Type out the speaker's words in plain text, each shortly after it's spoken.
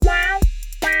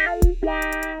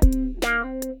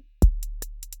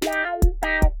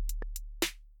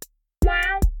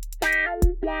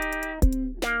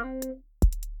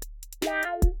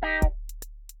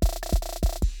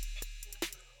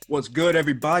What's good,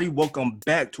 everybody? Welcome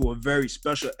back to a very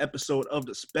special episode of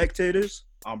The Spectators.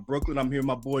 I'm Brooklyn. I'm here with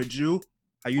my boy Jew.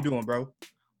 How you doing, bro?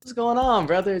 What's going on,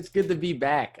 brother? It's good to be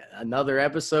back. Another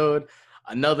episode,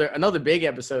 another big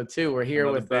episode too. We're here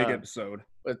Another big episode.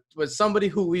 with somebody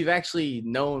who we've actually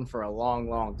known for a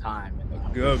long time.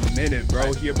 A good minute,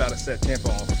 bro. He about to set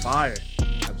Tampa on fire.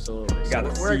 Absolutely. Got a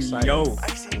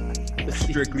CEO.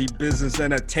 Strictly Business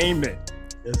Entertainment.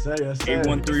 Yes, sir. Yes, sir.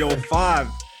 81305.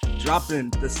 Dropping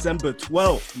December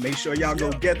 12th. Make sure y'all go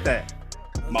get that.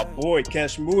 My boy,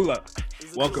 Kesh Mula.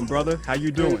 Welcome, brother. How you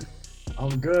doing?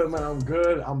 I'm good, man. I'm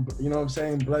good.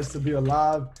 Blessed to be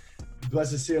alive.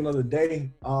 Blessed to see another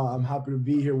day. I'm happy to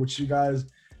be here with you guys.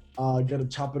 Get to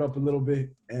chop it up a little bit.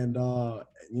 And,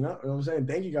 you know what I'm saying?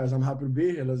 Thank you, guys. I'm happy to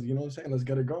be here. Let's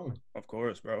get it going. Of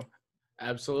course, bro.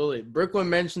 Absolutely. Brooklyn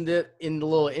mentioned it in the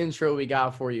little intro we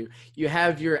got for you. You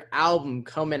have your album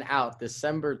coming out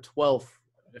December 12th,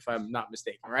 if I'm not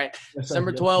mistaken, right? Yes, sir.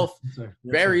 December 12th, Yes, sir.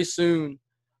 Yes, very soon.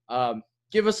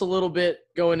 Give us a little bit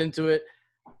going into it.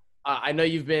 I know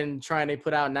you've been trying to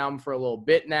put out an album for a little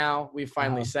bit now. We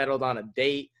finally settled on a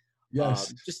date.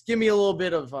 Yes. Just give me a little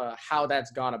bit of how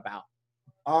that's gone about.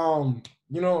 I'm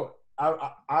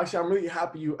really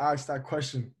happy you asked that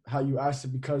question, how you asked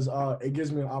it, because it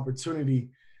gives me an opportunity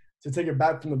to take it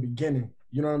back from the beginning.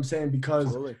 You know what I'm saying? Because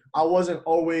Absolutely. I wasn't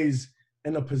always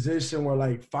in a position where,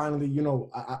 like, finally, you know,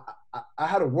 I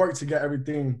had to work to get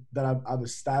everything that I've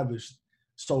established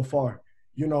so far.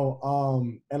 You know,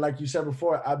 and like you said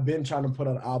before, I've been trying to put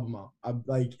an album out.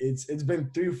 It's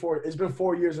been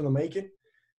 4 years in the making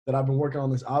that I've been working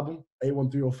on this album,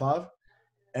 81305.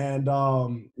 And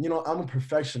you know, I'm a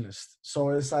perfectionist. So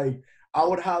it's like I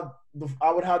would have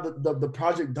the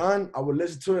project done, I would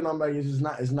listen to it and I'm like,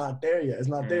 it's not there yet. It's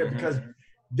not there because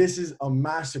this is a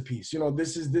masterpiece. You know,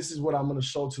 this is what I'm gonna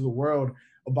show to the world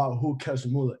about who Kesh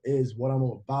Mula is, what I'm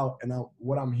about, and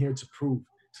what I'm here to prove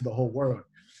to the whole world.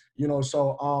 You know,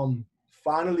 so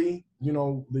finally, you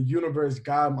know, the universe,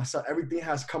 God, myself, everything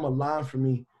has come aligned for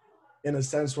me in a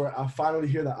sense where I finally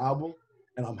hear the album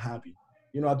and I'm happy.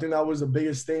 You know, I think that was the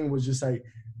biggest thing, was just like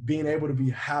being able to be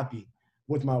happy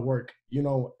with my work, you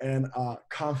know, and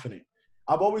confident.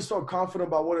 I've always felt confident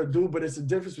about what I do, but it's a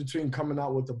difference between coming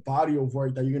out with a body of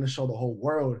work that you're going to show the whole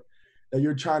world, that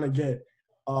you're trying to get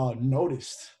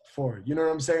noticed for. You know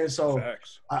what I'm saying? So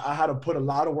I had to put a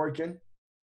lot of work in.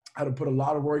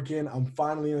 I'm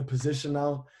finally in a position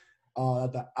now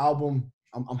that the album,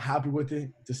 I'm happy with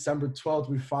it. December 12th,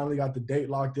 we finally got the date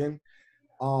locked in.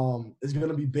 It's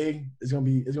gonna be big. It's gonna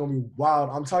be wild.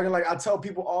 I'm talking, like, I tell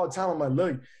people all the time, I'm like,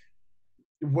 look,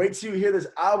 wait till you hear this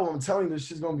album. I'm telling you,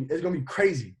 it's gonna be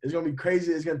crazy. It's gonna be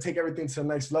crazy. It's gonna take everything to the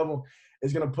next level.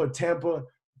 It's gonna put Tampa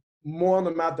more on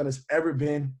the map than it's ever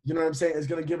been. You know what I'm saying? It's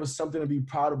gonna give us something to be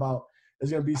proud about.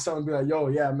 It's gonna be something to be like, yo,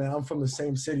 yeah, man, I'm from the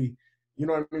same city. You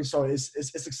know what I mean? So it's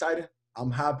exciting. I'm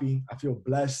happy. I feel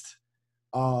blessed.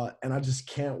 And I just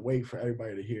can't wait for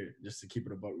everybody to hear it, just to keep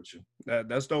it above with you.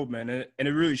 That's dope, man. And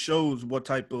it really shows what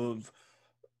type of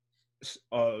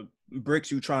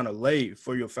bricks you trying to lay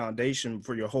for your foundation,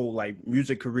 for your whole, like,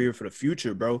 music career for the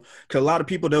future, bro. Because a lot of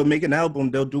people, they'll make an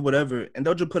album, they'll do whatever, and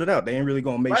they'll just put it out. They ain't really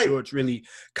going to make sure it's really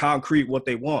concrete what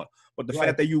they want. But the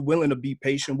fact that you're willing to be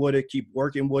patient with it, keep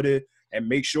working with it, and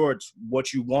make sure it's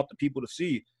what you want the people to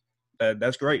see,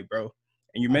 that's great, bro.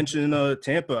 And you mentioned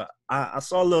Tampa. I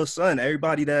saw Lil Son.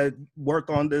 Everybody that worked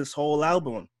on this whole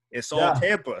album, it's all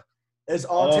Tampa. It's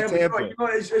all Tampa. You know,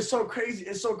 it's so crazy.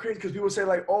 It's so crazy because people say,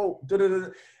 like, oh,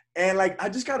 da-da-da. And, like, I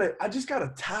just got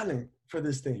a talent for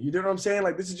this thing. You know what I'm saying?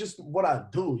 Like, this is just what I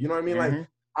do. You know what I mean? Like,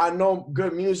 I know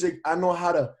good music. I know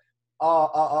how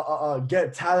to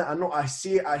get talent. I know, I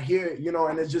see it, I hear it, you know,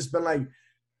 and it's just been like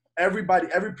everybody,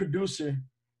 every producer,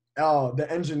 the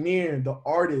engineer, the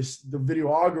artists, the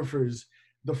videographers,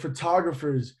 the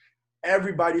photographers,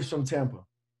 everybody's from Tampa.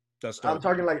 That's dope. I'm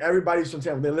talking like everybody's from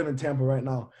Tampa. They live in Tampa right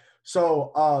now.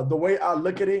 So the way I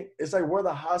look at it, it's like we're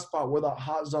the hot spot, we're the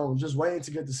hot zone, just waiting to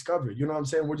get discovered. You know what I'm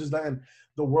saying? We're just letting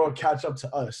the world catch up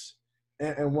to us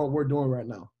and what we're doing right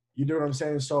now. You know what I'm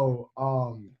saying? So,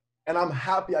 and I'm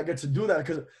happy I get to do that,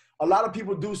 because a lot of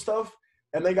people do stuff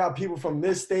and they got people from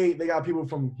this state, they got people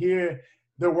from here.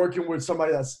 They're working with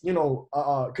somebody that's, you know,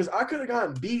 because I could have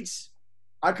gotten beats.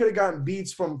 I could have gotten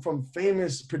beats from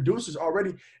famous producers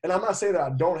already. And I'm not saying that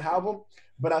I don't have them,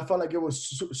 but I felt like it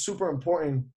was super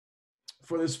important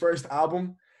for this first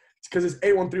album, because it's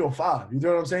 81305. You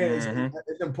know what I'm saying?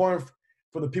 It's important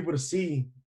for the people to see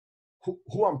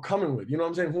who I'm coming with. You know what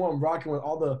I'm saying? Who I'm rocking with,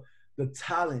 all the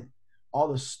talent, all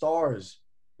the stars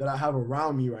that I have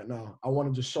around me right now. I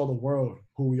want to just show the world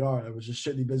who we are. It was just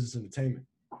Strictly Business Entertainment.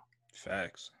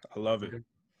 Facts. I love it.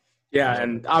 Yeah,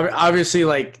 and obviously,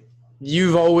 like,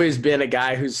 you've always been a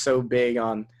guy who's so big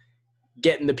on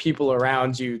getting the people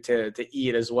around you to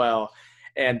eat as well.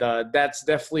 And that's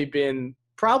definitely been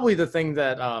probably the thing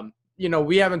that,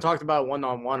 we haven't talked about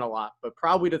one-on-one a lot, but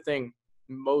probably the thing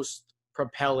most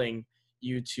propelling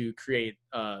you to create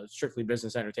Strictly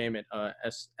Business Entertainment,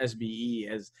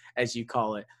 SBE, as you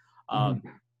call it.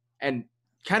 And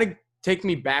kind of take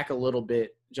me back a little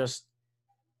bit just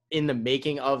in the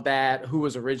making of that, who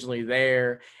was originally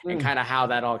there, and kind of how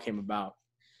that all came about.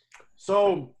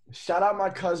 So shout out my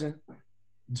cousin,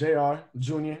 JR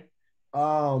Jr.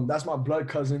 That's my blood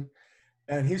cousin,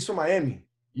 and he's from Miami.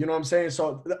 You know what I'm saying?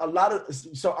 So I'm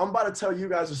about to tell you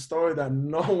guys a story that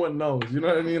no one knows. You know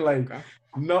what I mean? Like,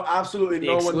 no, absolutely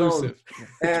no one knows.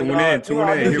 And tune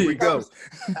in. Here we go.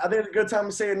 I think it's a good time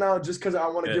to say it now, just because I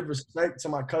want to give respect to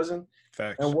my cousin.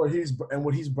 Facts. And what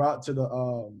he's brought to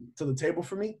the table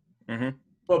for me. Mm-hmm.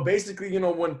 But basically,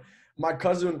 when my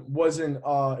cousin was in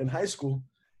high school,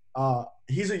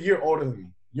 he's a year older than me.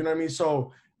 You know what I mean?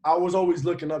 So I was always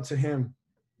looking up to him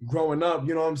growing up.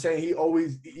 You know what I'm saying? He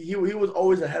was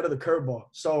always ahead of the curveball.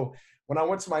 So when I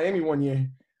went to Miami one year,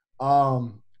 I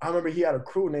remember he had a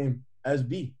crew named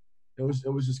SB. It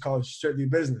was just called Strictly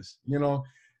Business,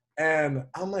 And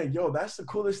I'm like, yo, that's the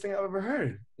coolest thing I've ever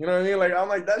heard. You know what I mean? Like, I'm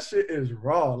like, that shit is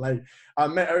raw. Like, I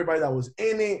met everybody that was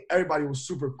in it. Everybody was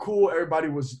super cool. Everybody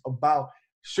was about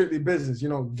strictly business,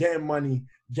 getting money,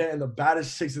 getting the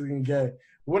baddest chicks that they can get.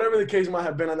 Whatever the case might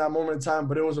have been at that moment in time,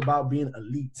 but it was about being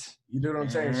elite. You know what I'm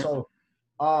saying? So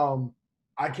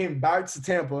I came back to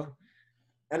Tampa,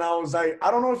 and I was like, I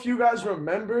don't know if you guys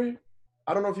remember.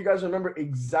 I don't know if you guys remember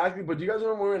exactly, but do you guys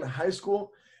remember when we were in high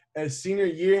school and senior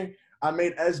year, I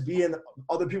made SB and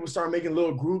other people started making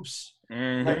little groups,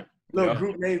 like little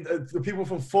group name. The people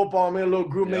from football made a little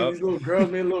group name. These little girls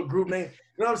made a little group name.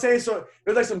 You know what I'm saying? So it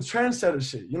was like some trendsetter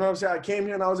shit. You know what I'm saying? I came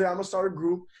here and I was like, I'm gonna start a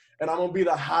group and I'm gonna be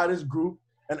the hottest group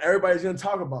and everybody's gonna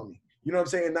talk about me. You know what I'm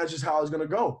saying? And that's just how I was gonna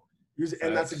go.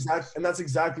 And that's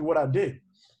exactly what I did.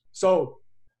 So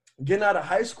getting out of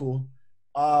high school,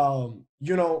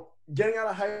 getting out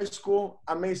of high school,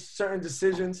 I made certain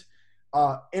decisions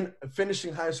in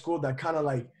finishing high school that kind of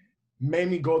like made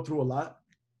me go through a lot.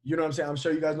 You know what I'm saying? I'm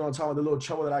sure you guys know I'm talking about the little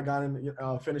trouble that I got in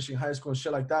finishing high school and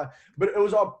shit like that. But it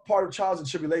was all part of trials and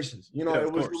tribulations.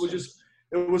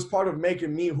 It was part of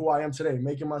making me who I am today,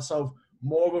 making myself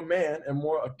more of a man and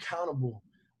more accountable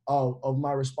of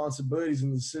my responsibilities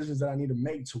and the decisions that I need to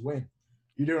make to win.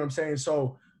 You know what I'm saying?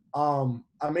 So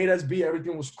I made SB,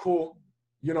 everything was cool.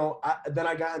 Then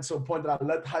I got into a point that I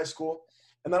left high school,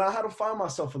 and then I had to find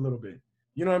myself a little bit.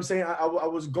 You know what I'm saying? I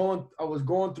was going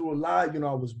through a lot.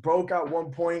 I was broke at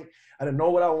one point. I didn't know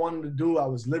what I wanted to do. I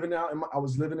was living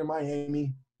in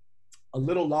Miami, a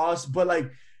little lost, but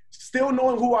like still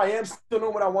knowing who I am, still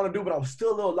knowing what I want to do, but I was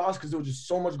still a little lost because there was just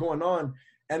so much going on.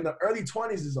 And the early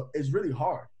 20s is really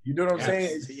hard. You know what I'm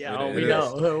saying? We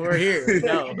know. We're here. You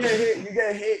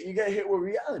get hit with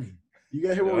reality. You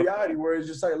get hit with reality where it's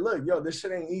just like, look, yo, this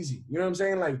shit ain't easy. You know what I'm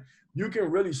saying? Like, you can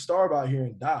really starve out here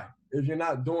and die if you're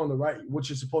not doing what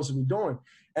you're supposed to be doing.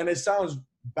 And it sounds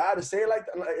bad to say it like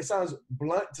that. It sounds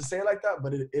blunt to say it like that,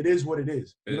 but it is what it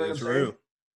is. You know what I'm saying? Real.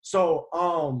 So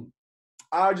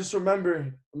I just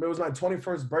remember it was my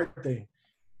 21st birthday,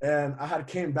 and I had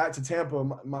came back to Tampa.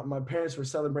 My parents were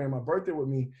celebrating my birthday with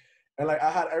me, and like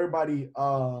I had everybody.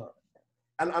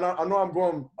 And I know I'm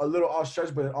going a little off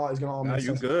stretch, but it's gonna all make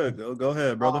sense. You good? Go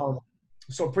ahead, brother.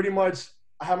 So pretty much,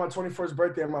 I had my 21st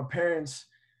birthday, and my parents,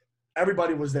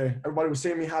 everybody was there. Everybody was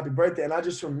saying me happy birthday, and I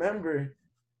just remember,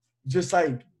 just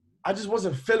like I just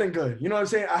wasn't feeling good. You know what I'm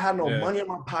saying? I had no money in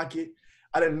my pocket.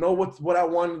 I didn't know what I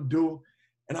wanted to do,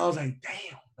 and I was like,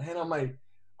 damn, man. I'm like,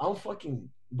 I'm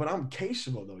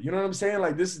Kesh Mula though. You know what I'm saying?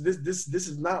 Like this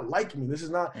is not like me. This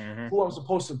is not who I'm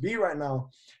supposed to be right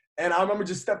now. And I remember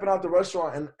just stepping out the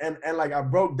restaurant and like I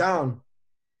broke down.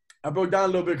 I broke down a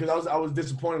little bit because I was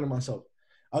disappointed in myself.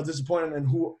 I was disappointed in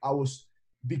who I was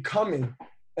becoming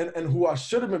and who I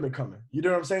should have been becoming. You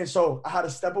know what I'm saying? So I had to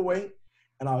step away,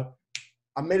 and I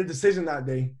made a decision that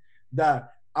day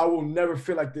that I will never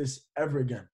feel like this ever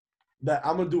again. That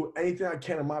I'm gonna do anything I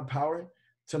can in my power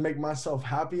to make myself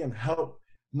happy and help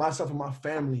myself and my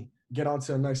family get on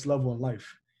to the next level in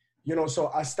life.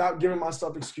 So I stopped giving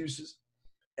myself excuses.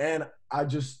 And I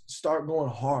just start going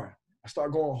hard. I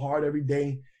start going hard every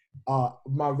day.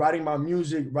 Writing my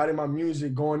music,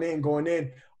 going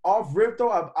in. Off rip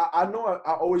though, I know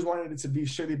I always wanted it to be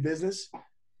strictly business,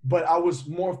 but I was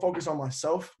more focused on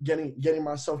myself, getting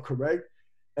myself correct.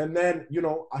 And then,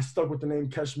 I stuck with the name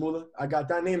Kesh Mula. I got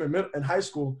that name in high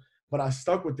school, but I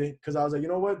stuck with it because I was like, you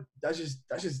know what? That's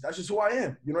just who I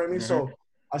am. You know what I mean? So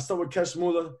I started with Kesh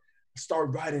Mula, started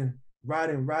writing.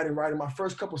 My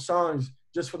first couple songs,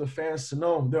 just for the fans to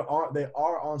know, they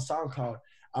are on SoundCloud.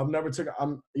 I never took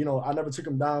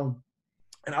them down,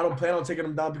 and I don't plan on taking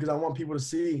them down because I want people to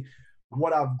see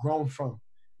what I've grown from.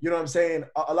 You know what I'm saying?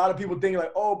 A lot of people think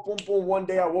like, oh, boom, boom, one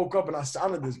day I woke up and I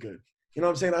sounded this good. You know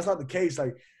what I'm saying? That's not the case.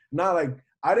 Like, not that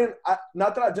I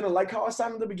didn't like how I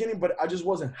sounded in the beginning, but I just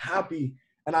wasn't happy,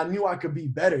 and I knew I could be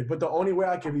better. But the only way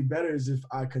I could be better is if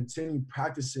I continue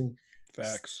practicing,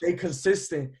 Facts, stay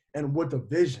consistent, and with a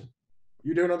vision.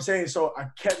 You know what I'm saying? So I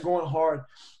kept going hard.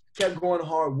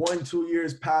 1-2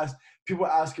 years passed. People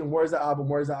asking, where's the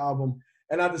album?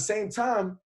 And at the same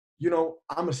time,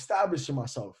 I'm establishing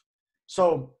myself.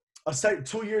 So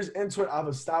 2 years into it, I've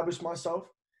established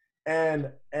myself,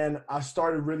 and I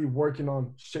started really working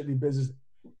on Strictly Business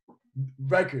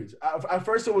Records. At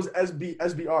first it was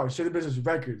SBR, Strictly Business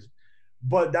Records,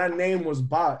 but that name was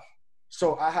bought,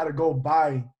 so I had to go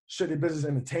buy Strictly Business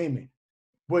Entertainment,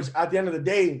 which at the end of the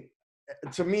day,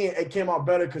 to me, it came out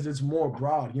better because it's more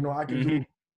broad. I can do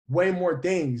way more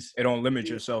things. It don't limit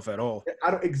yourself at all.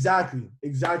 Exactly.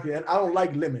 And I don't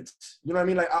like limits. You know what I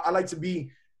mean? Like, I like to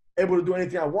be able to do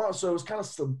anything I want. So it was kind of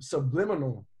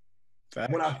subliminal.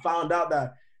 Facts. When I found out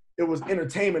that it was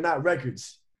entertainment, not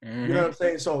records. You know what I'm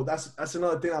saying? So that's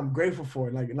another thing I'm grateful for.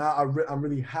 Like, now I'm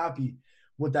really happy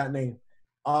with that name.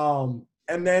 And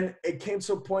then it came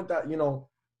to a point that,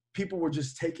 people were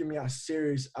just taking me as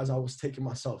serious as I was taking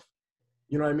myself.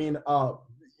 You know what I mean?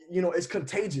 It's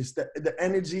contagious. The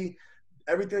energy,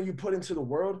 everything you put into the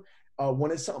world,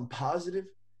 when it's something positive,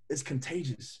 it's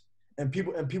contagious. And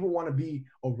people want to be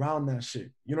around that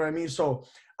shit. You know what I mean? So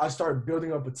I started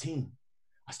building up a team.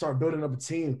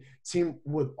 Team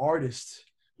with artists.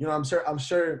 I'm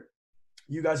sure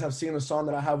you guys have seen the song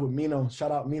that I have with Mino.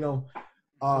 Shout out Mino.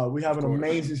 We have an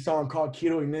amazing song called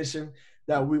Keto Ignition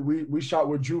that we shot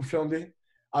where Drew filmed it.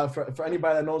 For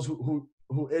anybody that knows who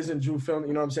isn't Drew filmed,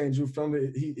 you know what I'm saying? Drew filmed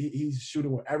it. He's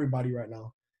shooting with everybody right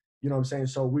now. You know what I'm saying?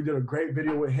 So we did a great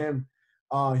video with him.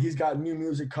 He's got new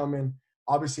music coming.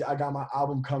 Obviously, I got my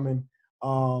album coming.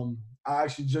 I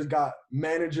actually just got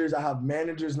managers. I have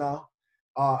managers now.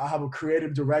 I have a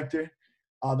creative director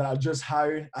that I just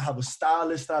hired. I have a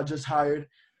stylist that I just hired.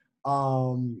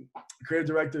 Creative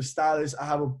director, stylist. I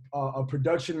have a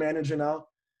production manager now.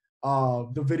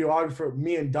 The videographer,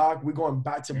 me and Doc, we're going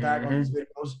back to back on these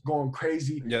videos, going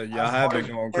crazy. Yeah, y'all have been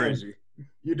going crazy.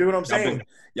 You do what I'm saying?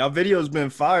 Y'all videos been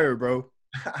fire, bro.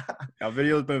 Y'all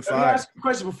videos been fire. Let me ask you a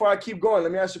question before I keep going.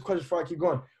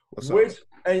 What's up?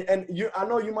 And I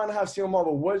know you might not have seen them all,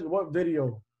 but what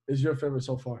video is your favorite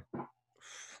so far?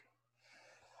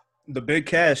 The Big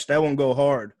Cash, that one go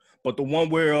hard. But the one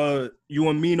where you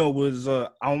and Mino was, I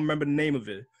don't remember the name of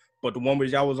it, but the one where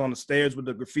y'all was on the stairs with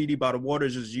the graffiti by the water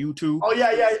is just you two. Oh,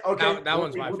 yeah, okay. That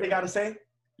one's my favorite. What they got to say?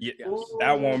 Yeah,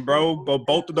 that one, bro. But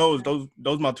both of those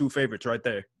my two favorites right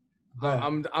there.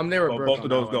 I'm there with both of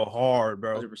those go hard,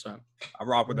 bro. 100%. I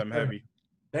rock with them heavy.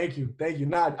 Thank you.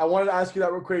 Nah, I wanted to ask you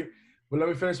that real quick, but let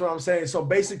me finish what I'm saying. So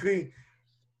basically,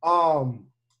 I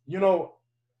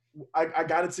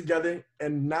got it together,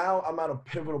 and now I'm at a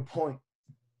pivotal point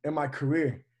in my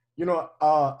career.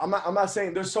 I'm not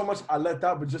saying there's so much I left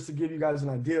out, but just to give you guys an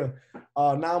idea,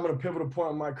 now I'm at a pivotal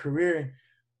point in my career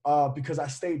because I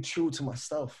stayed true to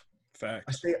myself.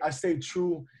 Facts. I stayed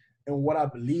true in what I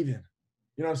believe in.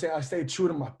 You know what I'm saying? I stayed true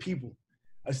to my people.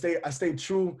 I stayed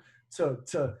true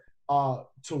to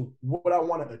what I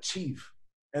want to achieve.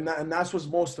 And that's what's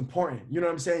most important. You know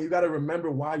what I'm saying? You got to remember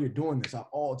why you're doing this at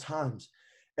all times.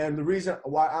 And the reason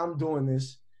why I'm doing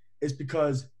this is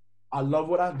because I love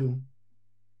what I do.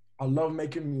 I love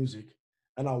making music,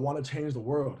 and I want to change the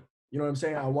world. You know what I'm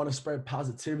saying? I want to spread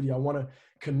positivity. I want to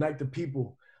connect the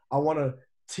people. I want to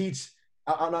teach.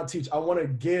 I want to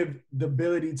give the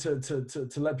ability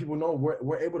to let people know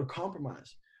we're able to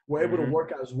compromise. We're able to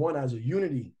work as one, as a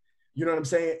unity. You know what I'm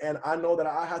saying? And I know that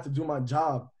I have to do my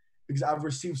job because I've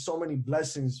received so many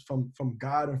blessings from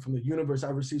God and from the universe.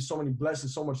 I've received so many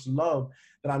blessings, so much love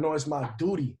that I know it's my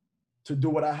duty to do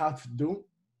what I have to do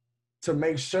to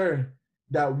make sure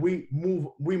that we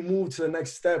move to the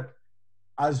next step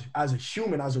as a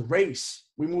human, as a race.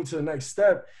 We move to the next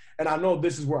step. And I know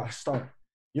this is where I start,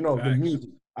 the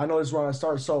music. I know this is where I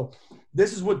start. So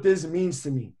this is what this means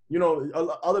to me.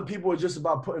 Other people are just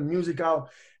about putting music out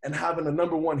and having a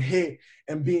 #1 hit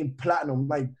and being platinum.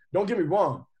 Like, don't get me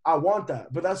wrong. I want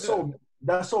that. But that's so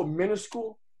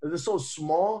minuscule. It's so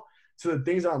small to the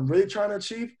things that I'm really trying to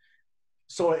achieve.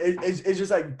 So it's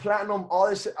just like platinum, all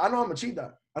this shit. I know I'm gonna achieve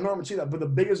that. But the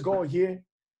biggest goal here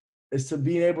is to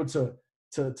be able to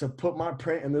put my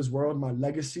print in this world, my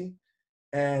legacy,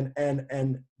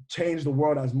 and change the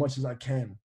world as much as I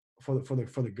can for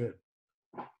the good.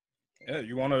 Yeah,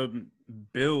 you want to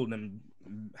build and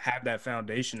have that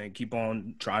foundation and keep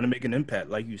on trying to make an impact,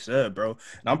 like you said, bro.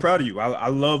 And I'm proud of you. I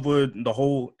love what the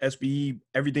whole SBE,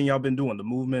 everything y'all been doing, the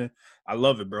movement. I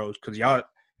love it, bro, because y'all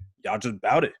just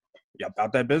about it. Y'all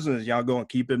about that business. Y'all going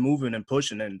to keep it moving and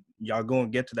pushing, and y'all going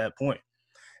to get to that point.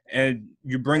 And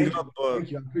you bring Thank up, you.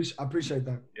 Thank you. I appreciate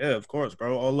that. yeah, of course,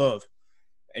 bro. All love.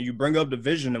 And you bring up the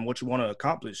vision and what you want to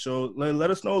accomplish. So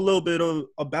let us know a little bit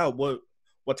about what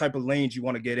type of lanes you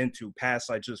want to get into past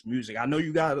like just music. I know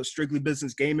you got a strictly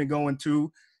business gaming going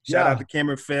too. Shout out to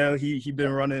Cameron Fair. He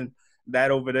been running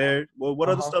that over there. Well, what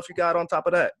other stuff you got on top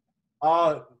of that?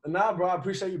 Nah, bro, I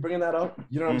appreciate you bringing that up.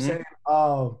 You know what I'm saying?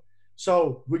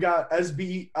 So we got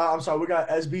we got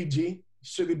SBG,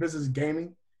 strictly business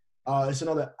gaming. It's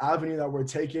another avenue that we're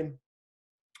taking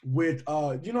with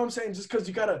you know what I'm saying, just because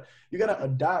you gotta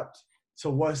adapt to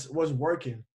what's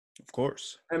working, of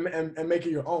course, and make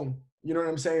it your own. You know what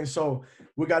I'm saying? So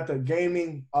we got the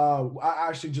gaming. I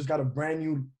actually just got a brand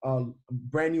new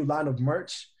line of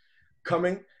merch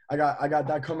coming. I got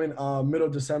that coming middle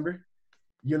of December.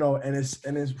 You know, and it's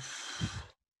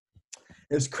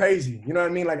crazy. You know what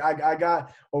I mean? Like I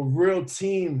got a real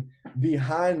team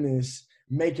behind this,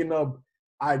 making up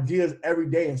ideas every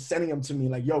day and sending them to me.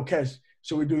 Like, yo, Kesh,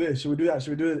 should we do this? Should we do that?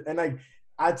 Should we do it? And like,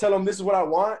 I tell them this is what I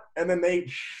want, and then they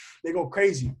go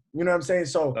crazy. You know what I'm saying?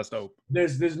 So that's dope.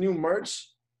 There's new merch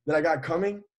that I got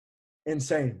coming.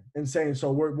 Insane.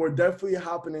 So we're definitely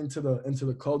hopping into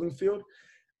the clothing field,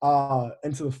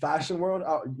 into the fashion world.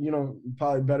 You know,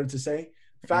 probably better to say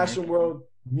fashion world,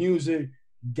 music,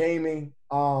 gaming.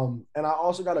 And I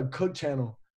also got a cooking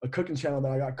channel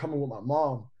that I got coming with my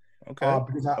mom. Okay.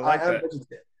 Because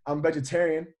I'm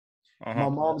vegetarian. My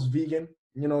mom's vegan,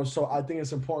 you know, so I think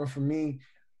it's important for me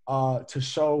to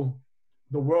show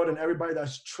the world and everybody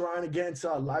that's trying to get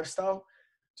into a lifestyle,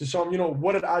 to show them, you know,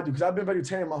 what did I do? Because I've been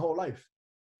vegetarian my whole life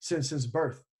since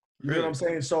birth. You know what I'm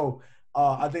saying? So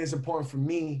I think it's important for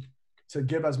me to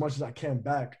give as much as I can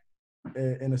back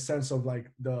in a sense of like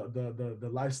the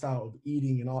lifestyle of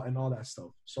eating and all that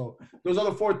stuff. So those are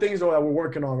the 4 things though that we're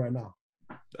working on right now.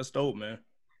 That's dope, man.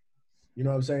 You know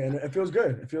what I'm saying? And it feels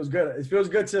good. It feels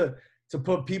good to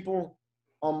put people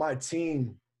on my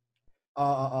team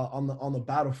on the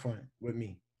battlefront with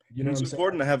me. You know what I'm saying? It's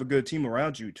important to have a good team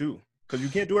around you too, because you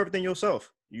can't do everything yourself.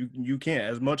 You can't.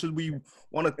 As much as we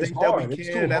want to think that we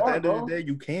can, at the end of the day,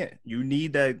 you can't. You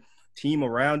need that team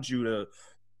around you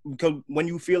because when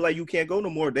you feel like you can't go no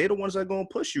more, they're the ones that are going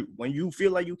to push you. When you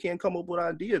feel like you can't come up with an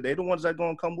idea, they're the ones that are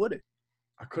going to come with it.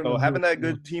 So having that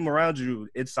good team around you,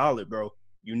 it's solid, bro.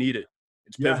 You need it.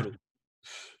 It's pivotal.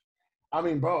 I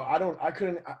mean, bro, I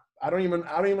don't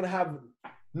even have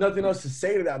nothing else to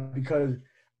say to that, because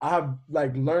I have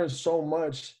like learned so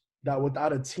much that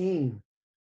without a team,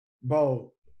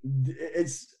 bro,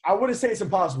 I wouldn't say it's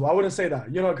impossible. I wouldn't say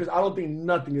that, you know, because I don't think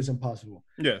nothing is impossible.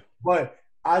 Yeah. But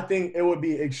I think it would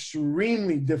be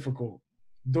extremely difficult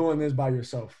doing this by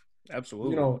yourself.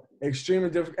 Absolutely. You know, extremely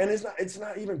difficult. And it's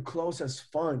not even close as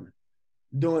fun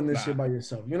doing this shit by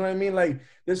yourself. You know what I mean? Like,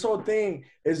 this whole thing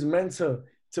is meant to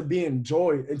be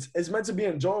enjoyed. It's meant to be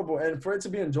enjoyable. And for it to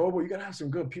be enjoyable, you gotta have some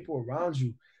good people around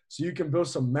you so you can build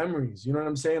some memories. You know what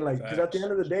I'm saying? Like, because at the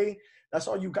end of the day, that's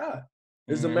all you got.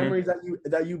 Is the memories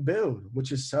that you build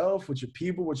with yourself, with your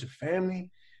people, with your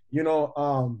family. You know,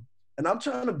 and I'm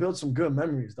trying to build some good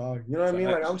memories, dog. You know what I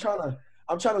mean? Like, I'm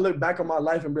trying to look back on my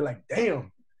life and be like,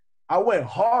 damn, I went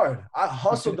hard. I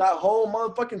hustled that whole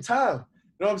motherfucking time.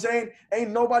 You know what I'm saying?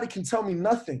 Ain't nobody can tell me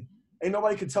nothing. Ain't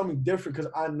nobody can tell me different,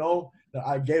 because I know that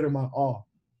I gave it my all.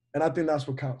 And I think that's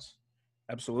what counts.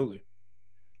 Absolutely.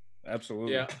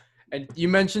 Yeah. And you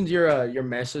mentioned your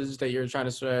message that you're trying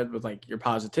to spread with like your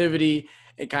positivity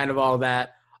and kind of all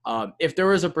that. If there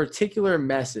was a particular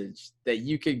message that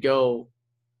you could go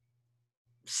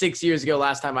 6 years ago,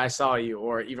 last time I saw you,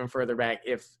 or even further back,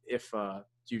 if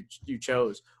you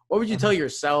chose, what would you tell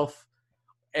yourself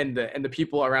and the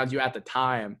people around you at the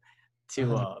time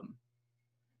to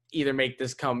either make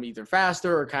this come either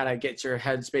faster or kind of get your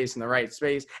headspace in the right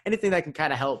space? Anything that can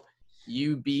kind of help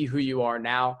you be who you are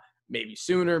now, maybe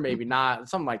sooner, maybe not,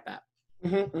 something like that.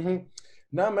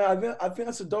 Nah, man, I think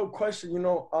that's a dope question. You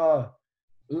know,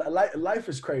 life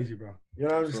is crazy, bro. You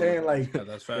know what I'm saying? Like, yeah,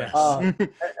 that's facts.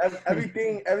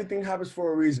 Everything happens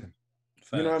for a reason.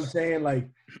 Facts. You know what I'm saying? Like,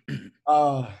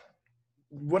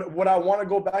 would I want to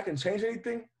go back and change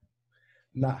anything?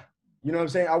 Nah. You know what I'm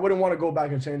saying? I wouldn't want to go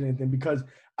back and change anything, because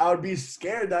I would be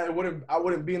scared that I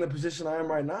wouldn't be in the position I am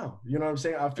right now. You know what I'm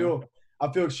saying? I feel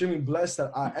extremely blessed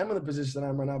that I am in the position that I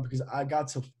am right now, because I got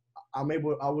to I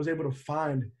was able to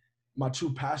find my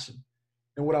true passion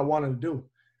and what I wanted to do.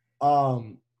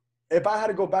 If I had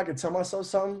to go back and tell myself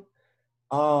something,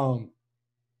 to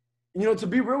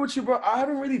be real with you, bro, I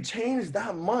haven't really changed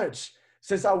that much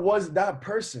since I was that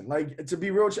person. Like, to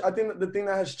be real with you, I think the thing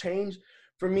that has changed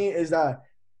for me is that,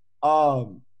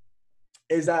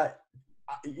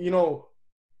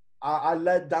 I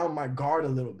let down my guard a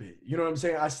little bit. You know what I'm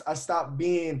saying? I stopped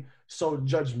being so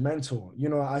judgmental.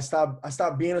 I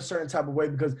stopped being a certain type of way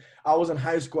because I was in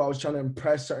high school. I was trying to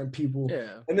impress certain people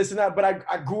and this and that. But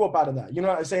I grew up out of that. You know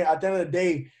what I'm saying? At the end of the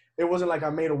day, it wasn't like I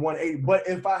made a 180. But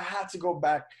if I had to go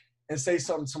back and say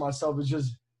something to myself, it's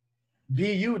just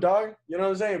be you, dog. You know what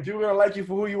I'm saying? People are going to like you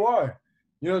for who you are.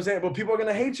 You know what I'm saying? But people are going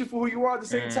to hate you for who you are at the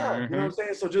same time. You know what I'm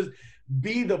saying? So just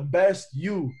be the best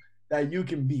you that you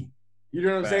can be. You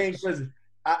know what I'm saying? Because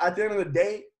at the end of the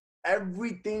day,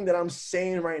 everything that I'm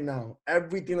saying right now,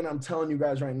 everything that I'm telling you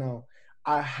guys right now,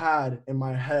 I had in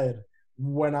my head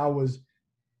when I was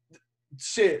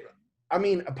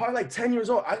probably like 10 years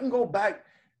old. I can go back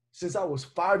since I was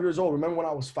 5 years old. Remember when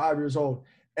I was 5 years old?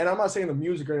 And I'm not saying the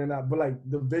music or anything like that, but like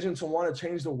the vision to want to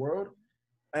change the world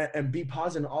and be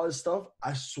positive and all this stuff.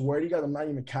 I swear to you guys, I'm not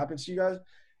even capping to you guys.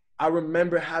 I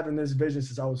remember having this vision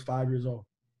since I was 5 years old.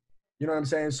 You know what I'm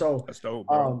saying? So that's dope,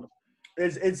 bro.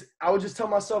 I would just tell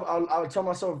myself, I would tell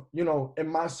myself, in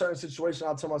my certain situation,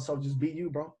 I'll tell myself, just be you,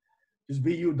 bro. Just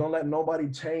be you. Don't let nobody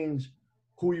change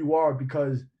who you are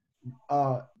because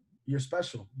you're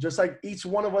special. Just like each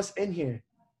one of us in here,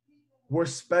 we're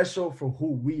special for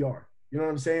who we are. You know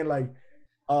what I'm saying? Like,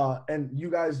 and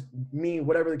you guys, me,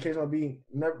 whatever the case might be,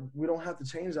 we don't have to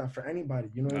change that for anybody.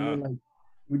 You know what I mean? Like,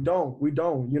 we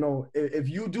don't. If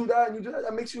you do that and you do that,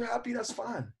 that makes you happy, that's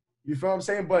fine. You feel what I'm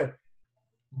saying? But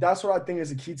that's what I think is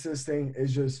the key to this thing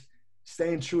is just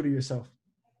staying true to yourself.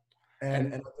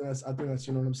 And I think that's,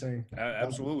 you know what I'm saying?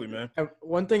 Absolutely, man.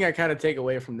 One thing I kind of take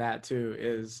away from that too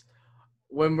is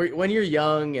when you're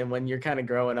young and when you're kind of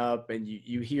growing up and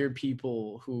you hear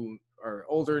people who are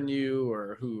older than you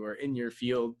or who are in your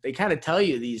field, they kind of tell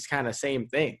you these kind of same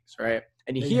things, right?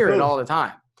 And you hear it all the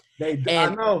time. I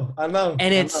know.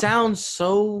 And it sounds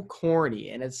so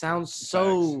corny and it sounds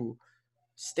so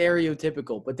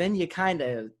stereotypical, but then you kind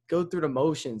of go through the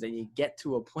motions and you get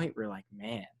to a point where you're like,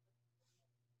 man,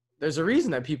 there's a reason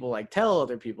that people like tell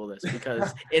other people this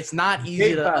because it's not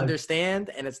easy to understand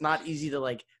and it's not easy to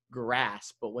like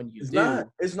grasp, but when you it's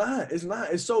not.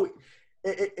 It's so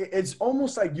it's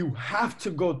almost like you have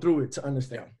to go through it to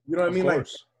understand. You know what I mean? Like,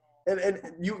 and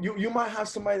you might have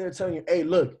somebody there telling you, hey,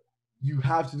 look, you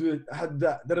have to do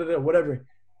it, whatever.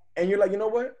 And you're like, you know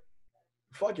what?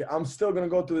 Fuck it. I'm still gonna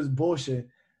go through this bullshit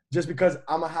just because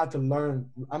I'm gonna have to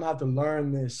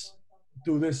learn this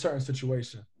through this certain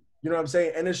situation. You know what I'm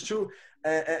saying? And it's true.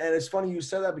 And it's funny you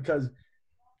said that because,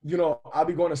 I'll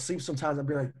be going to sleep sometimes and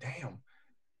be like, damn,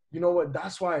 you know what?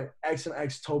 That's why X and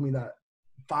X told me that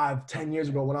 5-10 years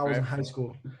ago when I was in high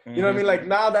school. You know what I mean? Like,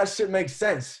 now that shit makes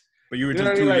sense. But you were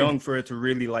just too young for it to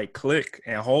really like click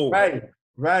and hold.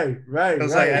 Right.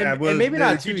 And maybe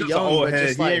not too young, but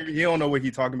just like he don't know what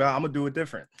he's talking about. I'm gonna do it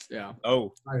different. Yeah.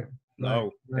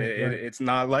 It's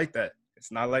not like that. It's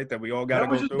not like that. We all gotta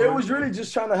go through it. They was really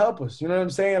just trying to help us. You know what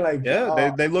I'm saying? Like,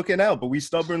 they looking out, but we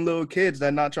stubborn little kids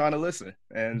that not trying to listen.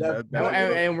 And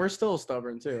we're still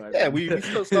stubborn too. We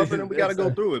still stubborn and we gotta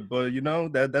go through it. But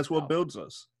that's what builds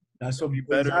us. That's what be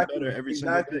better and better every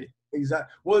single day.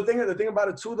 Exactly. Well, the thing about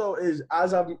it too, though, is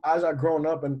as I've grown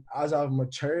up and as I've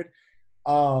matured,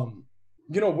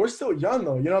 we're still young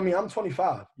though. You know what I mean? I'm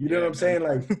 25. You know what I'm saying?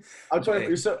 Like, I'm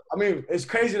 20. So, I mean, it's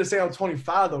crazy to say I'm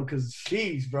 25 though, because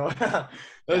jeez, bro,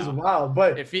 that's wild.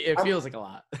 But it feels like a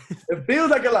lot. It feels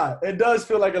like a lot. It does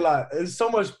feel like a lot. It's so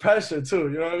much pressure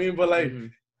too. You know what I mean? But like,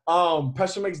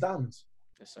 pressure makes diamonds.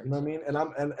 Yes, sir. You know what I mean? And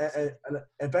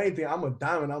if anything, I'm a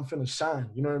diamond. I'm finna shine.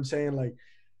 You know what I'm saying? Like,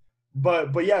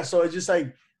 but yeah. So it's just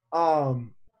like,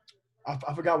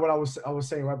 I forgot what I was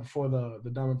saying right before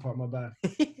the diamond part. My bad.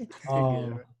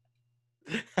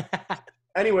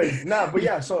 Anyways, but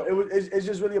yeah. So it's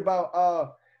just really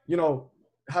about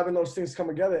having those things come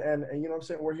together, and you know what I'm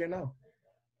saying, we're here now.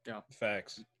 Yeah,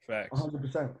 facts.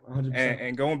 100%.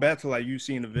 And going back to like you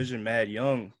seeing the vision mad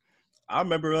young, I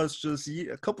remember us just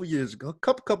a couple years ago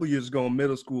in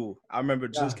middle school. I remember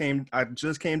I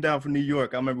just came down from New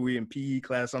York. I remember we in PE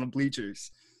class on the bleachers.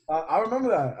 I remember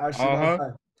that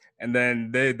actually. And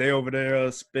then they over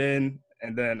there spin.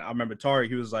 And then I remember Tari,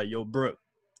 he was like, yo, Brooke,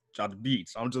 drop the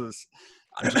beats. I'm just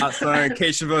son,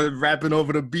 Kesh Mula rapping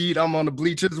over the beat. I'm on the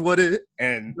bleachers with it.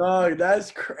 And dog,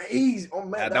 that's crazy. Oh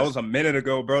man. That was a minute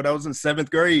ago, bro. That was in 7th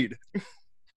grade.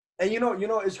 And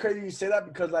it's crazy you say that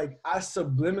because like I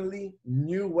subliminally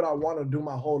knew what I want to do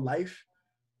my whole life.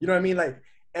 You know what I mean? Like,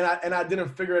 and I didn't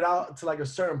figure it out to like a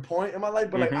certain point in my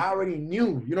life, but like I already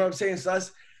knew. You know what I'm saying? So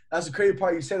that's the crazy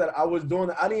part. You say that I was doing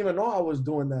that. I didn't even know I was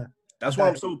doing that. That's why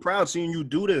I'm so proud seeing you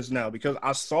do this now, because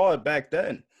I saw it back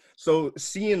then. So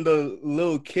seeing the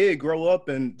little kid grow up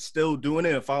and still doing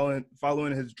it and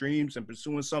following his dreams and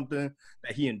pursuing something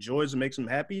that he enjoys and makes him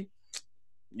happy,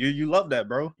 you love that,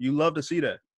 bro. You love to see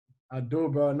that. I do,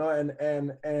 bro. No,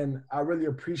 and I really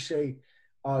appreciate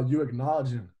you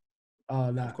acknowledging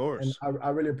that. Of course. And I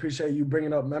really appreciate you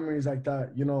bringing up memories like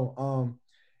that.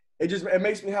 It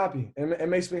makes me happy. It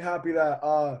makes me happy that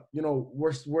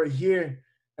we're here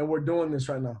and we're doing this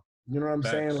right now. You know what I'm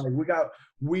saying? Like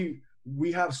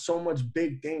we have so much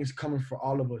big things coming for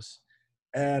all of us,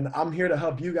 and I'm here to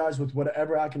help you guys with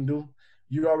whatever I can do.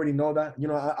 You already know that.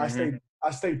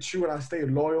 I stay true and I stay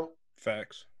loyal.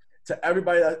 Facts. To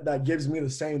everybody that gives me the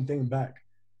same thing back.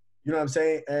 You know what I'm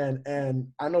saying? And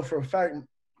I know for a fact,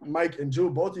 Mike and Drew,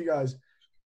 both of you guys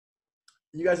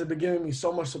have been giving me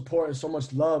so much support and so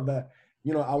much love that,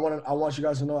 I want you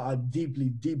guys to know I deeply,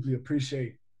 deeply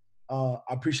appreciate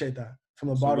that from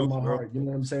the bottom of my heart. You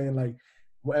know what I'm saying?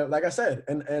 Like I said,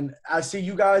 and I see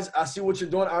you guys, I see what you're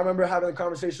doing. I remember having a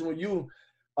conversation with you,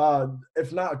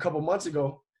 if not a couple months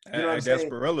ago. You know what I'm saying?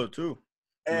 Gasparilla too.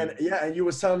 And and you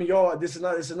was telling me, yo, this is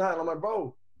not. And I'm like,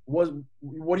 bro, what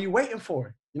are you waiting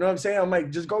for? You know what I'm saying? I'm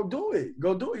like, just go do it.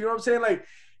 Go do it. You know what I'm saying? Like,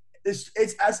 it's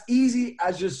as easy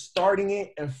as just starting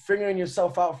it and figuring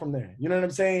yourself out from there. You know what I'm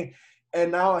saying?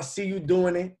 And now I see you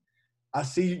doing it. I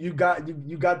see you got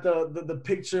the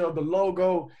picture of the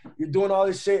logo. You're doing all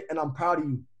this shit, and I'm proud of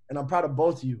you. And I'm proud of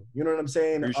both of you. You know what I'm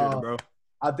saying? Appreciate it, bro.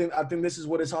 I think this is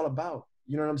what it's all about.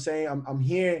 You know what I'm saying? I'm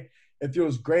here. It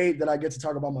feels great that I get to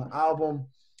talk about my album.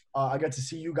 I get to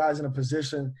see you guys in a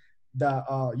position that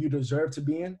you deserve to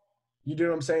be in. You know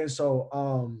what I'm saying? So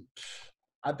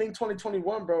I think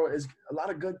 2021, bro, is a lot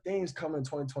of good things coming in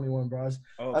 2021, bro.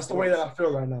 That's the way that I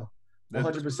feel right now.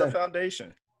 100%. That's the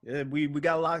foundation. Yeah, we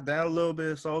got locked down a little bit.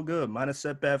 It's all good. Minus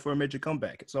setback for a major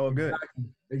comeback. It's all good.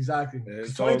 Exactly. Yeah,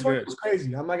 2020 was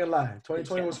crazy. I'm not gonna lie.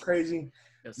 2020 was crazy.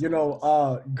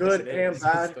 Good and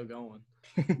bad. Still going.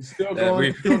 Still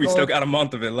going. We still got a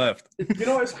month of it left.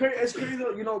 It's crazy. It's crazy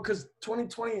though. Because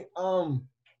 2020,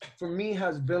 for me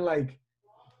has been like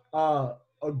a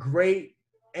great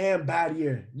and bad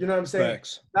year. You know what I'm saying?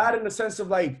 Facts. Bad in the sense of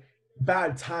like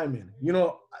bad timing.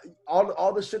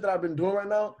 All the shit that I've been doing right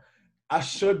now, I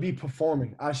should be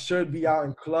performing. I should be out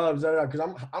in clubs, because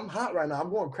I'm hot right now. I'm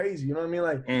going crazy. You know what I mean?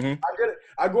 Like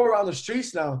I go around the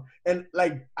streets now, and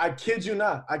like I kid you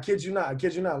not.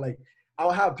 Like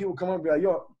I'll have people come up and be like,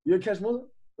 "Yo, you're Kesh Mula?"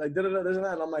 Like this and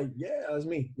that, and I'm like, "Yeah, that's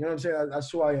me." You know what I'm saying? That's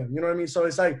who I am. You know what I mean? So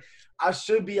it's like I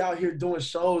should be out here doing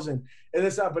shows and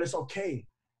it's not, but it's okay.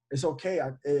 It's okay.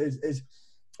 It's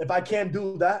if I can't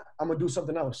do that, I'm gonna do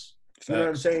something else. Facts. You know what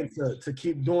I'm saying? To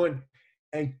keep doing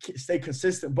and stay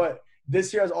consistent, but.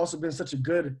 This year has also been such a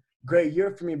great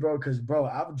year for me, bro. Because, bro,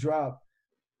 I've dropped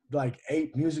like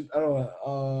 7 music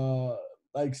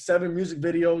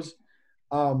videos.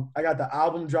 I got the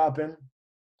album dropping.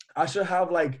 I should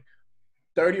have like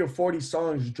 30 or 40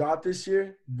 songs dropped this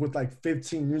year with like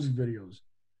 15 music videos.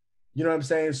 You know what I'm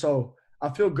saying? So I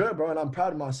feel good, bro, and I'm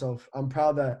proud of myself. I'm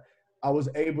proud that I was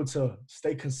able to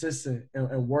stay consistent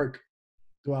and work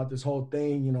throughout this whole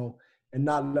thing, and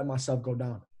not let myself go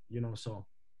down, so.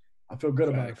 I feel good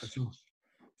about it for sure.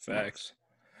 Facts.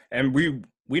 And we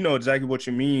know exactly what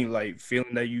you mean, like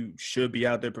feeling that you should be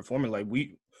out there performing. Like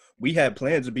we had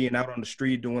plans of being out on the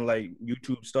street doing like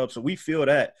YouTube stuff. So we feel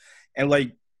that. And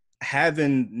like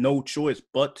having no choice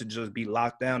but to just be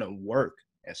locked down and work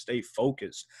and stay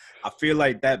focused. I feel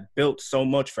like that built so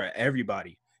much for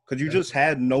everybody because you just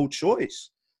had no choice.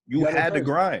 You had to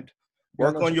grind.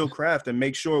 Work on your craft and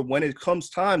make sure when it comes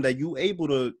time that you able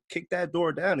to kick that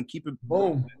door down and keep it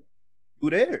boom. You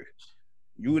there.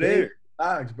 Big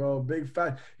facts, bro. Big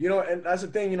facts. And that's the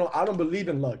thing, I don't believe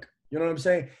in luck. You know what I'm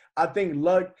saying? I think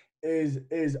luck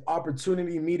is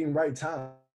opportunity meeting right time.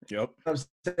 Yep. You know what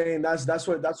I'm saying? That's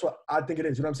what I think it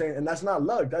is. You know what I'm saying? And that's not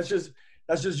luck. That's just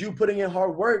you putting in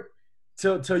hard work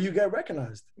till you get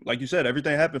recognized. Like you said,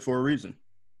 everything happened for a reason.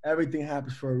 Everything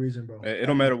happens for a reason, bro. It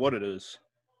don't matter what it is.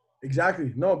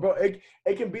 Exactly. No, bro. It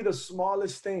can be the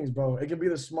smallest things, bro. It can be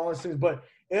the smallest things, but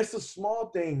it's the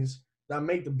small things that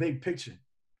make the big picture.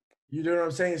 You know what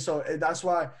I'm saying? So that's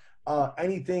why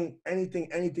anything,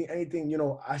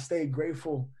 I stay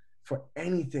grateful for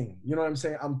anything. You know what I'm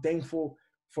saying? I'm thankful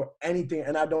for anything,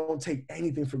 and I don't take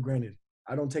anything for granted.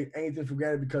 I don't take anything for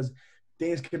granted because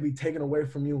things can be taken away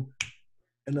from you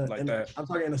Like that. I'm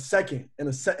talking in a second,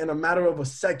 in a matter of a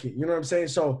second. You know what I'm saying?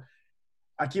 So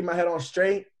I keep my head on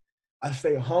straight. I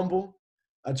stay humble.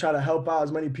 I try to help out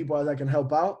as many people as I can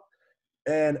help out.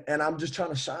 And I'm just trying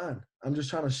to shine. I'm just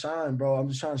trying to shine, bro. I'm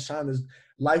just trying to shine. This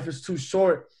life is too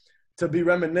short to be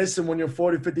reminiscing when you're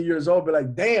 40, 50 years old. Be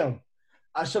like, damn,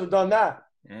 I should have done that.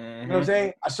 You know what I'm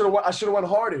saying? I should have went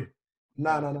harder.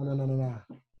 Nah. I'm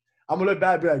gonna look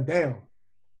back and be like, damn,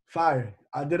 fire.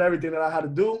 I did everything that I had to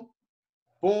do.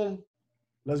 Boom,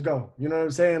 let's go. You know what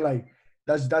I'm saying? Like,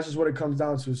 that's just what it comes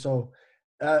down to. So,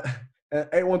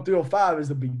 81305 is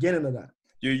the beginning of that.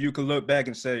 You can look back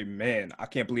and say, man, I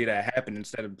can't believe that happened,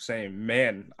 instead of saying,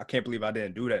 man, I can't believe I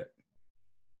didn't do that.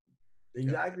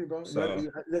 Exactly, bro. So,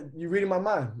 you're reading my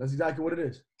mind. That's exactly what it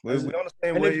is. We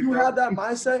understand. And if you have that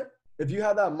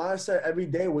mindset, every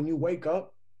day when you wake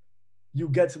up, you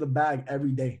get to the bag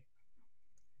every day.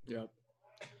 Yep.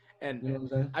 And you know what I'm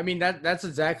saying? I mean, that's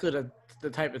exactly the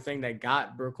type of thing that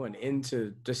got Brooklyn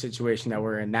into the situation that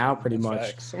we're in now, pretty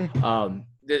much.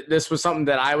 This was something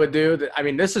that I would do. I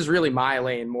mean, this is really my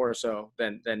lane more so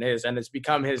than his, and it's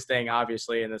become his thing,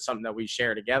 obviously, and it's something that we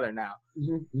share together now.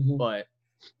 Mm-hmm. But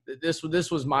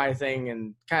this was my thing,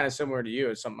 and kind of similar to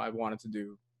you. It's something I wanted to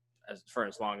do for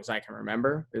as long as I can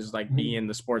remember. Is like be in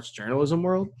the sports journalism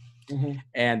world,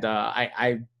 and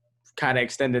I kind of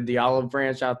extended the olive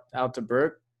branch out to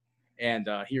Brooke, and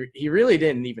he really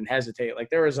didn't even hesitate. Like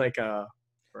there was like a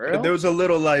for real? There was a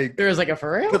little like there was like a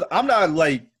for real? Because I'm not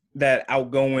like that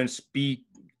outgoing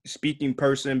speaking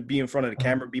person, be in front of the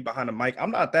camera, be behind the mic. I'm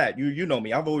not that. You know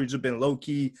me. I've always just been low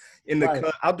key in the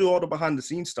cut. I'll do all the behind the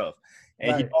scenes stuff.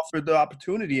 And he offered the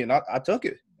opportunity, and I took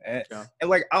it. And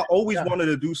like I always wanted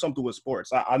to do something with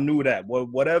sports. I knew that.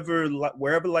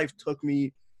 Wherever life took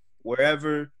me,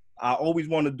 wherever, I always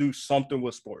want to do something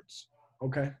with sports.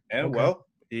 Okay. And well,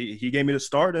 he gave me the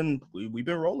start, and we've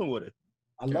been rolling with it.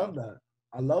 I love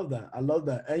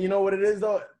that. And you know what it is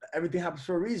though? Everything happens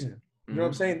for a reason. You know what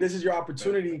I'm saying? This is your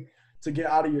opportunity to get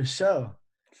out of your shell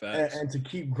and to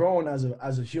keep growing as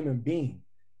a human being.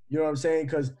 You know what I'm saying?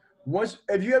 Because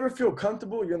if you ever feel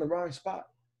comfortable, you're in the wrong spot.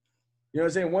 You know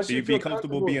what I'm saying? Once you feel be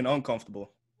comfortable being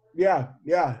uncomfortable. Yeah.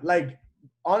 Like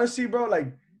honestly, bro,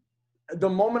 like the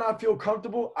moment I feel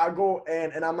comfortable, I go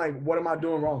and I'm like, what am I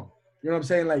doing wrong? You know what I'm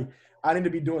saying? Like I need to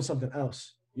be doing something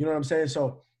else. You know what I'm saying?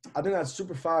 So I think that's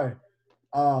super fire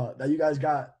that you guys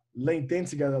got linked in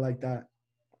together like that,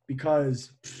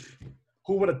 because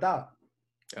who would have thought?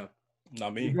 Yeah,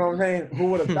 not me. You know what I'm saying? Who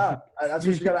would have thought? That's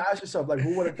what you got to ask yourself. Like,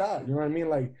 who would have thought? You know what I mean?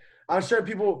 Like, I'm sure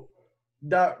people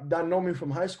that know me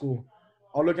from high school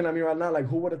are looking at me right now like,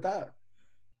 who would have thought?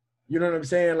 You know what I'm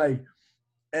saying? Like,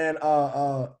 and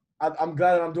I'm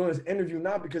glad that I'm doing this interview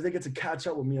now because they get to catch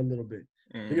up with me a little bit.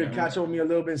 They get to catch up with me a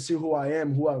little bit and see who I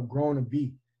am, who I've grown to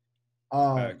be.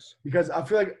 Because I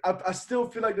feel like I still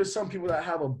feel like there's some people that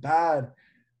have a bad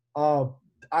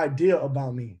idea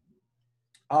about me.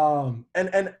 And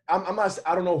I'm not,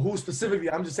 I don't know who specifically,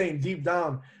 I'm just saying deep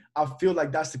down, I feel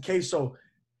like that's the case. So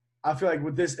I feel like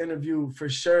with this interview for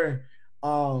sure,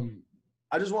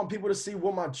 I just want people to see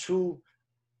what my true,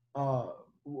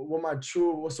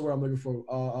 what's the word I'm looking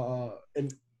for?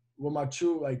 And what my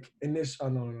true like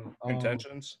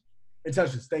intentions.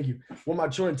 Intentions, thank you. What my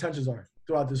true intentions are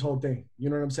throughout this whole thing. You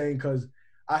know what I'm saying? Because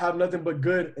I have nothing but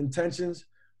good intentions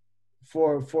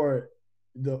for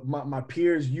my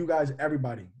peers, you guys,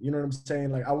 everybody. You know what I'm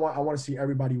saying? Like I want to see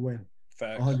everybody win.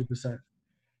 Facts. 100%.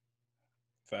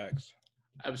 Facts.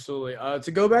 Absolutely.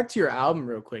 To go back to your album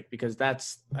real quick, because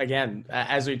that's, again,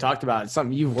 as we talked about, it's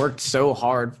something you've worked so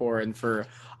hard for and for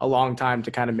a long time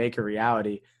to kind of make a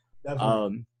reality.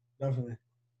 Definitely.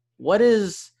 What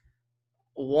is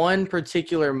one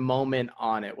particular moment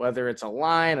on it, whether it's a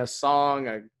line, a song,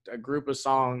 a group of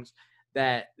songs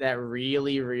that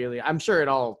really, really, I'm sure it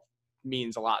all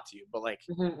means a lot to you, but like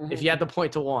if you had to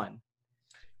point to one.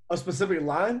 A specific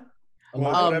line?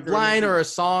 Line or a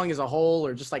song as a whole,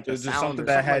 or just like the just sound something or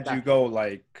that something had like you go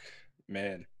like,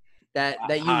 man. That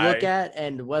you look at,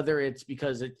 and whether it's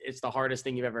because it's the hardest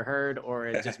thing you've ever heard or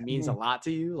it just means a lot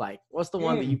to you, like what's the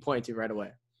one that you point to right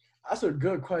away? That's a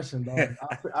good question, dog.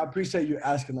 I appreciate you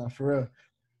asking that for real.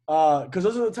 Because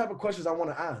those are the type of questions I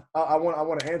want to ask. I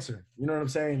want to answer. You know what I'm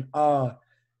saying?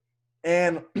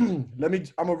 And I'm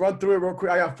gonna run through it real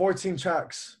quick. I got 14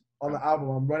 tracks on the album.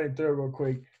 I'm running through it real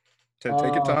quick. Take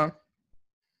your time.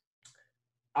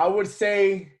 I would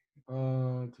say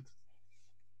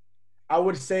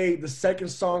the second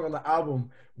song on the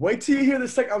album. Wait till you hear the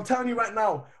second. I'm telling you right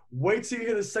now. Wait till you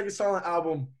hear the second song on the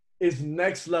album. It's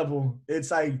next level.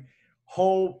 It's like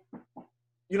whole,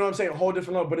 you know what I'm saying? Whole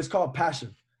different level. But it's called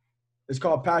Passion. It's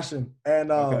called Passion.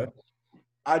 And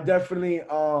I definitely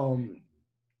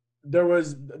there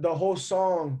was the whole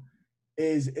song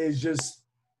is just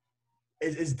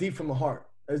it's deep from the heart.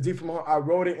 It's deep from the heart. I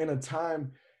wrote it in a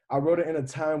time. I wrote it in a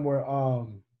time where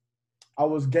I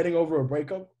was getting over a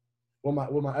breakup with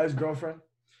my ex girlfriend,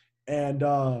 and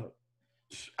I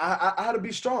had to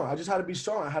be strong. I just had to be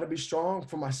strong. I had to be strong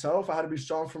for myself. I had to be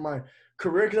strong for my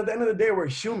career because at the end of the day, we're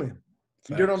human.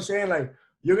 You get what I'm saying? Like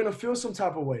you're gonna feel some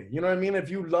type of way. You know what I mean?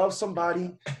 If you love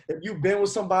somebody, if you've been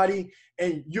with somebody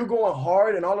and you're going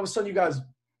hard, and all of a sudden you guys,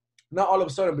 not all of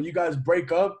a sudden, but you guys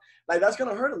break up, like that's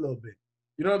gonna hurt a little bit.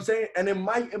 You know what I'm saying? And it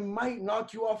might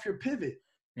knock you off your pivot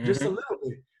just a little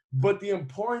bit. But the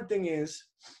important thing is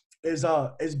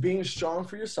being strong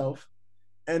for yourself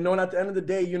and knowing at the end of the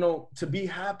day, you know, to be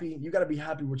happy, you got to be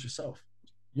happy with yourself.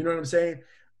 You know what I'm saying?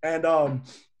 And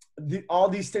all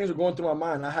these things are going through my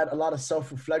mind. I had a lot of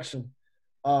self-reflection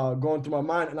going through my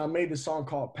mind, and I made this song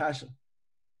called Passion.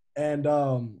 And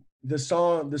the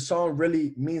song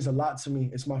really means a lot to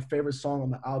me. It's my favorite song on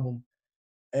the album.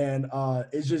 And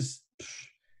it's just,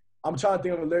 I'm trying to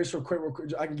think of the lyrics real quick.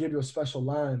 I can give you a special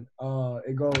line. I'm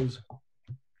going to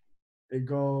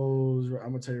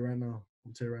tell you right now.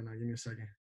 Give me a second.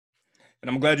 And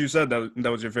I'm glad you said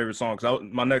that was your favorite song. Because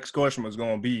my next question was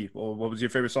going to be, well, what was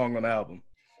your favorite song on the album?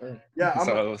 Yeah, I'm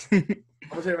going to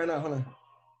tell you right now. Hold on.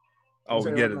 Oh,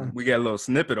 we get a little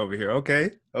snippet over here. Okay.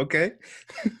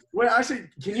 Wait, actually,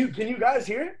 can you guys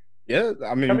hear it? Yeah,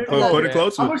 I mean, put it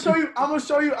closer. I'm gonna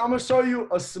show you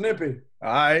a snippet.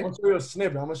 All right. I'm gonna show you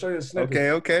a snippet.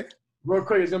 Okay. Real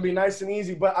quick, it's gonna be nice and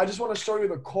easy, but I just want to show you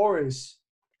the chorus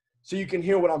so you can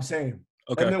hear what I'm saying.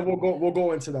 Okay. And then we'll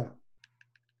go into that.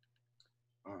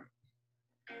 All right.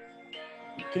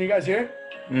 Can you guys hear it?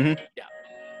 Mm-hmm. Yeah.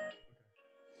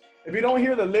 If you don't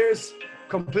hear the lyrics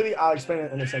completely, I'll explain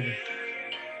it in a second.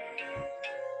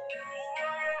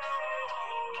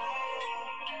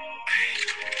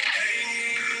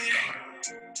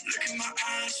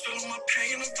 Feeling my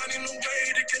pain, I'm finding a way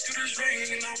to get through this rain.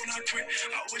 And I will not quit,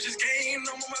 I will just gain.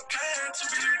 I'm on my path to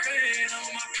be great. I'm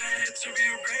on my path to be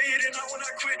great. And I will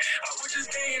not quit, I will just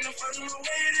gain. I'm finding a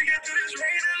way to get through this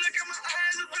rain. And look at my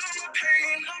eyes, I feel my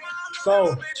pain.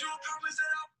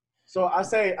 So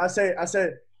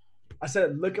I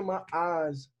said, look at my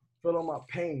eyes, feel on my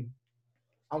pain.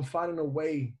 I'm finding a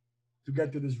way to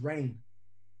get through this rain.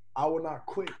 I will not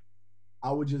quit,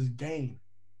 I will just gain.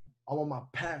 I'm on my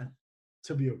path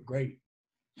to be a great.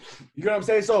 You know what I'm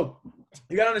saying? So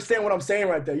you gotta understand what I'm saying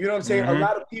right there. You know what I'm saying? Mm-hmm. A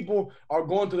lot of people are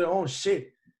going through their own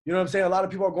shit. You know what I'm saying? A lot of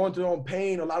people are going through their own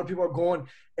pain. A lot of people are going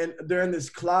and they're in this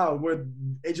cloud where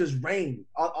it just rain.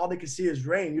 All they can see is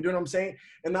rain. You know what I'm saying?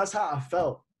 And that's how I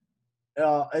felt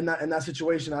in that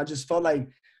situation. I just felt like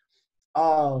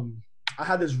I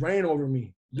had this rain over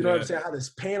me. You know what I'm saying? I had this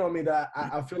pain on me that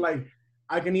I feel like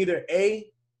I can either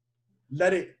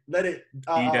let it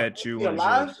eat at you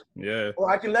alive,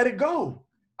 or I can let it go.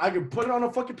 I can put it on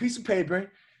a fucking piece of paper,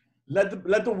 let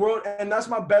the world, and that's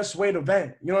my best way to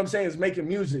vent. You know what I'm saying? Is making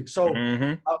music. So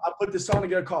I put this song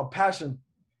together called Passion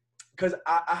because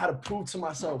I had to prove to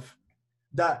myself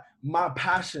that my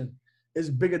passion is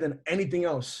bigger than anything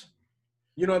else.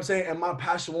 You know what I'm saying? And my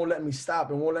passion won't let me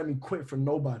stop and won't let me quit for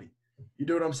nobody. You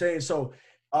do what I'm saying? So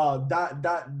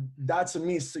that to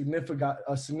me is significant.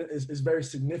 Is very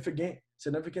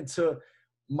significant to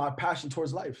my passion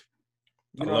towards life.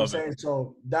 You know what I'm saying?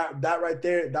 So that right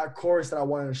there, that chorus that I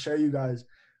wanted to share you guys,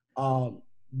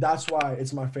 that's why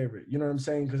it's my favorite. You know what I'm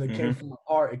saying? Because it came from my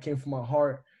heart. It came from my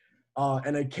heart,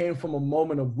 and it came from a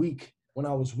moment of when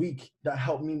I was weak. That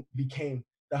helped me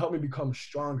become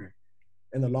stronger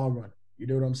in the long run. You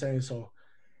know what I'm saying? So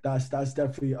that's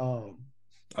definitely I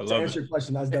love to answer your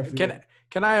question. That's definitely.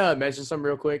 Can I mention something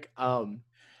real quick?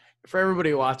 For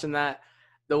everybody watching that,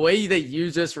 the way that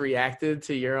you just reacted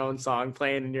to your own song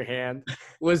playing in your hand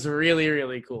was really,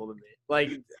 really cool to me.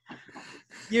 Like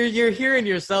you're hearing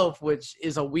yourself, which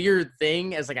is a weird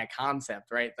thing as like a concept,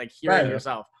 right? Like hearing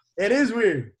yourself. It is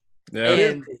weird. Yeah.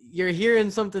 And you're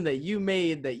hearing something that you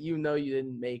made that you know you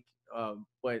didn't make, or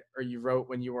you wrote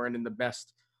when you weren't in the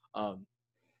best of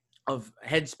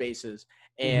headspaces,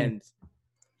 and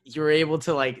you're able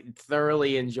to like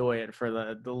thoroughly enjoy it for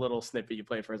the little snippet you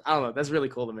played for us. I don't know. That's really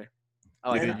cool to me. I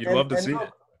like it. You'd love to see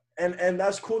it. And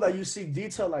that's cool that you see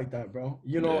detail like that, bro.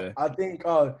 You know, I think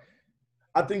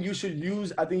you should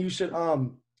use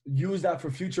that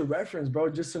for future reference, bro,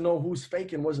 just to know who's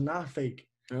fake and what's not fake.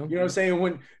 You know what I'm saying?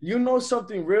 When you know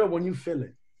something real when you feel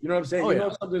it. You know what I'm saying?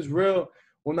 Know something's real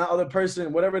when that other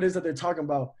person, whatever it is that they're talking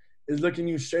about, is looking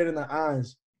you straight in the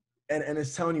eyes and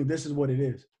it's telling you this is what it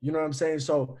is. You know what I'm saying?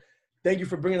 So thank you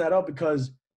for bringing that up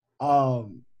because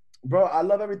Bro, I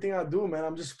love everything I do, man.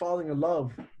 I'm just falling in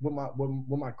love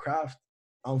with my craft.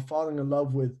 I'm falling in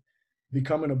love with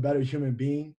becoming a better human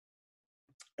being.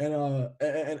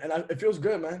 It feels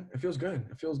good, man. It feels good.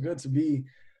 It feels good to be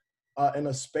in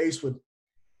a space with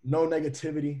no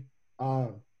negativity,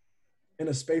 in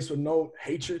a space with no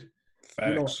hatred.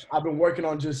 You know, Facts. I've been working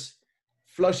on just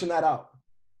flushing that out,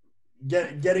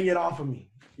 getting it off of me.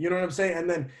 You know what I'm saying? And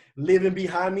then leaving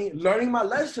behind me, learning my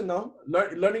lesson though.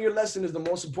 Learning your lesson is the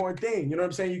most important thing. You know what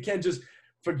I'm saying? You can't just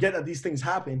forget that these things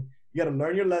happen. You got to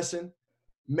learn your lesson,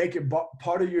 make it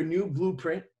part of your new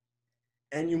blueprint,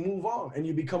 and you move on and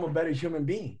you become a better human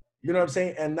being. You know what I'm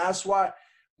saying? And that's why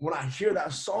when I hear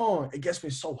that song, it gets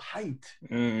me so hyped.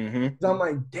 Mm-hmm. I'm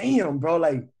like, damn, bro,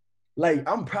 like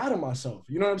I'm proud of myself.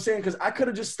 You know what I'm saying? Because I could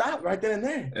have just stopped right then and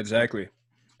there. Exactly.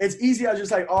 It's easy. I was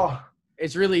just like, oh.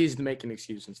 It's really easy to make an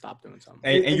excuse and stop doing something.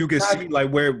 And you can see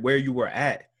like where you were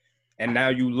at. And now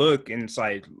you look and it's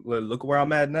like, look where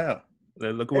I'm at now.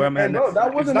 Look where I'm at now.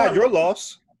 That wasn't it's not your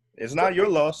loss. It's not your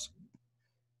loss.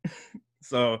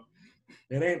 So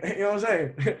it ain't, you know what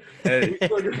I'm saying? Hey.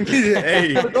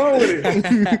 Hey. Going with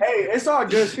it. Hey, it's all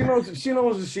good. She knows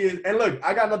who she is. And look,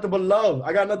 I got nothing but love.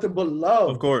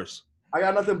 Of course. I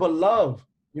got nothing but love.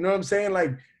 You know what I'm saying?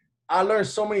 Like, I learned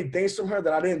so many things from her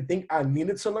that I didn't think I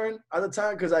needed to learn at the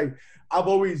time because I've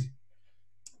always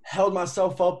held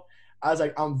myself up as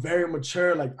like I'm very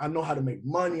mature. Like I know how to make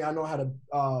money. I know how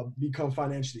to become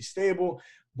financially stable.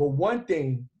 But one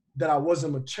thing that I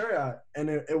wasn't mature at, and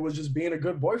it was just being a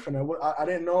good boyfriend. I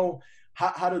didn't know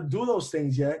how to do those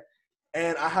things yet.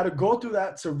 And I had to go through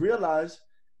that to realize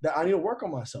that I need to work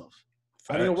on myself.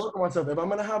 Facts. I need to work on myself. If I'm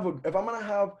gonna have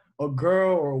a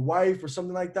girl or a wife or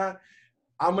something like that,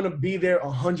 I'm going to be there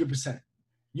 100%,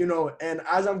 you know, and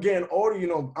as I'm getting older, you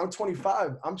know, I'm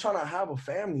 25, I'm trying to have a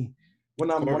family when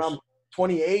I'm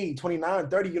 28, 29,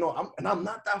 30, you know, I'm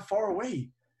not that far away.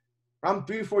 I'm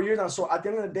 3 or 4 years now. So at the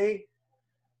end of the day,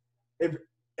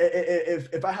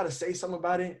 if I had to say something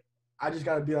about it, I just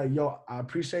got to be like, yo, I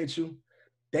appreciate you.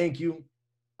 Thank you.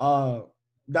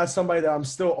 That's somebody that I'm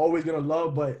still always going to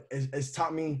love, but it's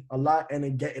taught me a lot and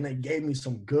it gave me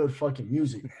some good fucking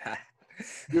music.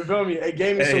 You feel me? It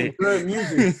gave me some good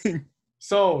music.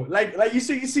 So, like you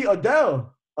see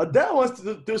Adele. Adele wants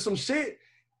to do some shit,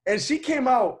 and she came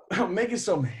out making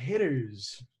some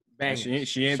hitters. Bangers.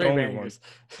 She ain't the only one.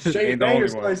 She ain't the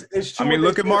only one. It's true. I mean,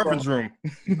 look at Marvin's room.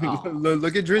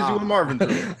 Look at Drizzy with Marvin's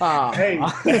room. Hey,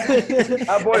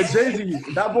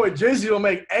 that boy Jay-Z will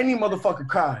make any motherfucker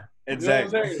cry.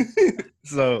 Exactly. You know what I'm saying?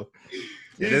 So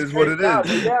it is what it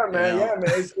is. Yeah, man. Yeah, man.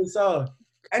 It's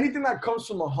anything that comes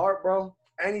from the heart, bro.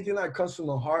 Anything that comes from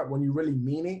the heart when you really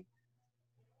mean it,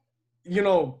 you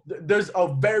know, there's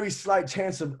a very slight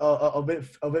chance of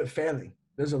it failing.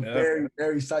 There's a very,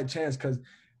 very slight chance because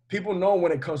people know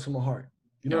when it comes from the heart.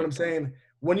 You know what I'm saying?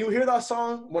 When you hear that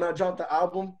song, when I dropped the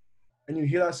album, and you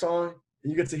hear that song,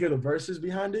 and you get to hear the verses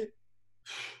behind it,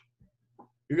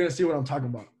 you're gonna see what I'm talking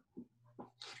about.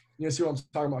 You're gonna see what I'm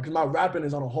talking about because my rapping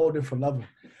is on a whole different level.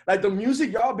 Like the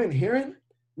music y'all been hearing.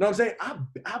 You know what I'm saying?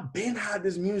 I've been had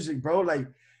this music, bro. Like,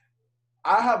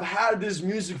 I have had this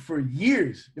music for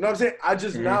years. You know what I'm saying? I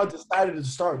just now decided to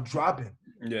start dropping.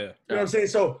 Yeah. You know what I'm saying?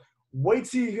 So wait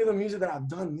till you hear the music that I've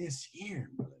done this year,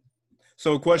 bro.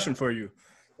 So a question for you.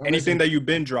 Anything that you've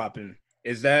been dropping,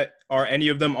 are any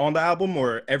of them on the album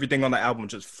or everything on the album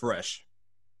just fresh?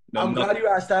 I'm glad you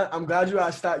asked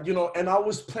that. You know, and I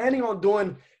was planning on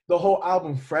doing the whole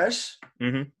album fresh,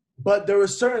 but there were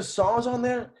certain songs on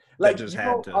there. Like, just you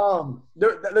know,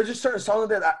 there's just certain songs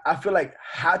that I feel like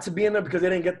had to be in there because they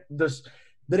didn't get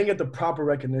the proper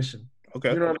recognition.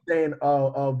 Okay. You know what I'm saying?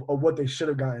 Of what they should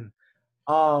have gotten.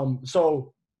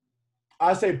 So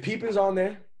I say Peeping's on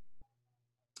there.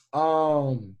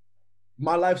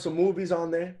 My Life's a Movie's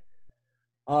on there.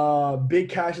 Big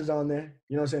Cash is on there.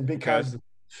 You know what I'm saying? Big Cash is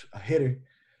a hitter.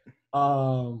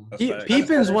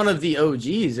 Peeping's one of the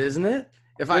OGs, isn't it?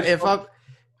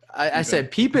 I said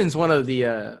Peeping's one of the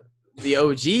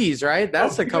OGs, right?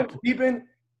 That's a couple. Peeping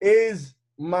is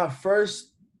my first.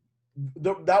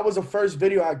 That was the first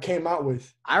video I came out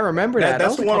with. I remember that.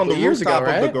 That's the one on the rooftop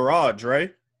of the garage,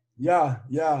 right? Yeah.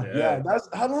 That's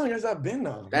how long has that been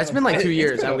now? That's been like 2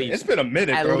 years at least. It's been a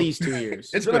minute, bro. At least 2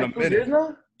 years. It's been like a minute. 2 years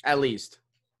now? At least.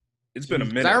 It's been a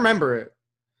minute. I remember it.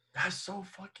 That's so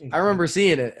fucking. I remember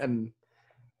seeing it, and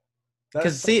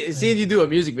because seeing you do a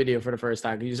music video for the first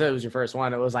time, you said it was your first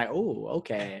one, it was like, oh,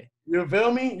 okay. You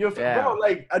feel me? Bro,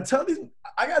 like I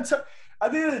gotta tell.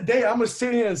 At the end of the day, I'm gonna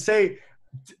sit here and say,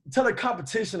 tell the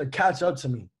competition to catch up to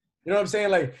me. You know what I'm saying?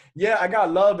 Like, yeah, I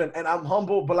got love and I'm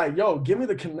humble, but like, yo, give me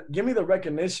the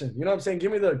recognition. You know what I'm saying?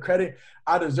 Give me the credit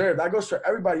I deserve. That goes for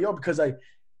everybody, yo, because like,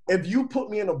 if you put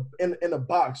me in a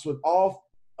box with all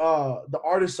the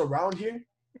artists around here,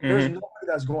 there's Mm-hmm. nobody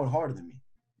that's going harder than me.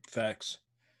 Facts.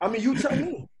 I mean, you tell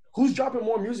me who's dropping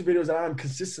more music videos than I am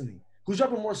consistently? Who's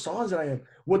dropping more songs than I am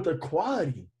with the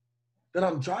quality that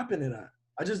I'm dropping it at?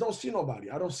 I just don't see nobody.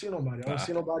 I don't see nobody. I don't Nah.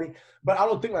 see nobody. But I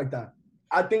don't think like that.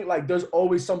 I think like there's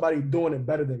always somebody doing it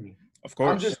better than me. Of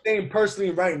course. I'm just saying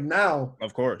personally right now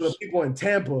Of to the course. people in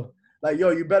Tampa, like,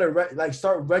 yo, you better like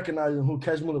start recognizing who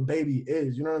Kesh Mula baby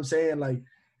is. You know what I'm saying? Like,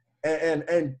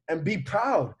 and be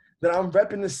proud that I'm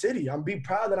repping the city. I'm be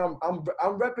proud that I'm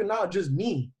repping not just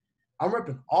me. I'm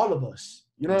repping all of us.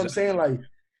 You know what I'm saying? Like,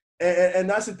 and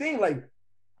that's the thing. Like,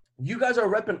 you guys are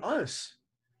repping us,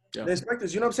 Yeah. the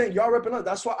inspectors. You know what I'm saying? Y'all repping us.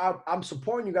 That's why I'm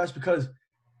supporting you guys because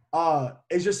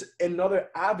it's just another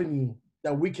avenue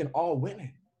that we can all win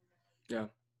in. Yeah.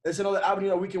 It's another avenue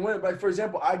that we can win. Like, for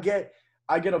example, I get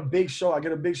a big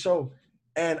show.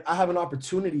 And I have an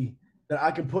opportunity that I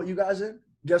can put you guys in.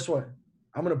 Guess what?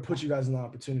 I'm gonna put you guys in the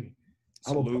opportunity.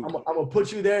 I'm gonna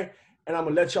put you there, and I'm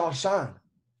gonna let y'all shine.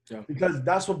 Yeah. Because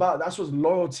that's what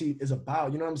loyalty is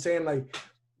about. You know what I'm saying? Like,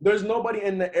 there's nobody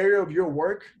in the area of your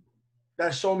work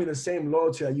that showed me the same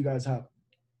loyalty that you guys have.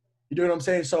 You know what I'm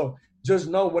saying? So just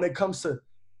know when it comes to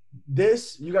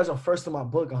this, you guys are first in my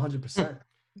book, 100%.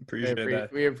 Appreciate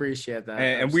that. We appreciate that.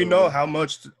 And we know how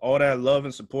much all that love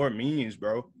and support means,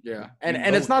 bro. Yeah.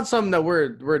 And it's not something that we're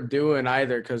doing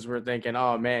either because we're thinking,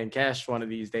 oh man, Kesh one of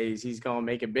these days he's gonna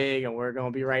make it big and we're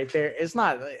gonna be right there. It's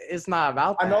not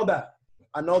about that.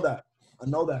 I know that.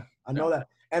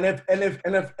 And if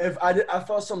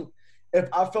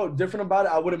I felt different about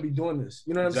it, I wouldn't be doing this.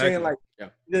 You know what I'm saying? Like,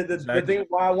 the thing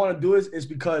why I want to do this is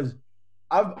because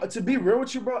to be real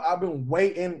with you, bro, I've been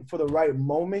waiting for the right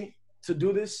moment to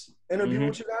do this interview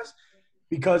with you guys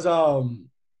because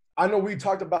I know we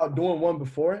talked about doing one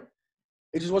before.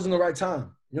 It just wasn't the right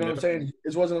time. You know what I'm saying?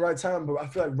 It wasn't the right time, but I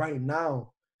feel like right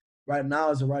now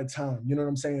is the right time. You know what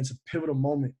I'm saying? It's a pivotal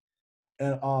moment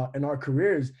in our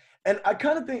careers. And I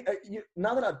kind of think,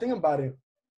 now that I think about it,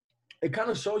 it kind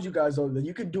of shows you guys, though, that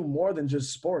you can do more than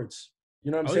just sports. You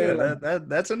know what I'm saying? Yeah, like,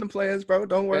 that's in the plans, bro.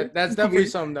 Don't worry. That's definitely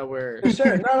something that we're for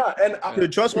sure. No.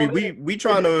 And trust me, we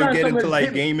trying to get into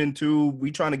like gaming too. We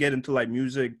trying to get into like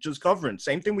music, just covering.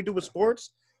 Same thing we do with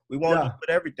sports. We want to do with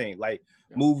everything, like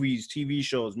movies, TV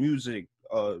shows, music,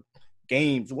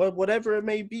 games, whatever it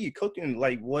may be, cooking,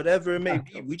 like whatever it may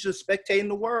be. We just spectating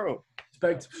the world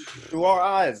through our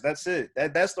eyes. That's it.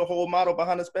 That's the whole motto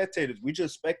behind the spectators. We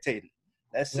just spectating.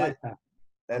 That's it.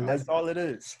 That's all it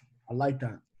is. I like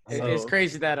that. It's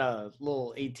crazy that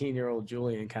little 18-year-old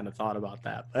Julian kind of thought about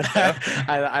that, but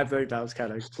I think that was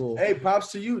kind of cool. Hey,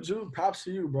 props to you, Jude. Props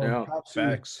to you, bro. Yeah. Props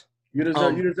Facts. You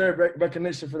deserve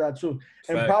recognition for that too.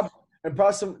 And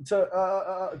props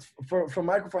for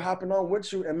Michael for hopping on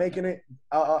with you and making it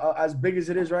as big as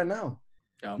it is right now.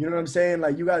 Yeah. You know what I'm saying?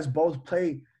 Like, you guys both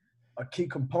play a key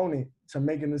component to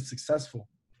making this successful.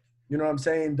 You know what I'm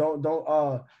saying?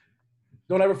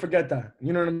 Don't ever forget that.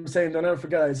 You know what I'm saying? Don't ever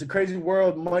forget that. It's a crazy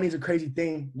world. Money's a crazy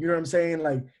thing. You know what I'm saying?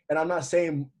 Like, and I'm not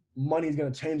saying money's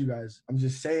gonna change you guys. I'm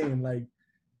just saying, like,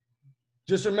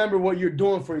 just remember what you're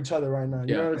doing for each other right now.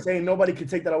 You know what I'm saying? Nobody can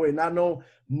take that away. Not no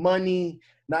money,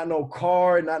 not no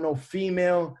car, not no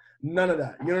female, none of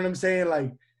that. You know what I'm saying?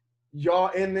 Like, y'all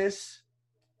in this,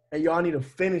 and y'all need to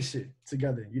finish it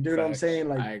together. You do what I'm saying?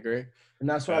 Like, I agree. And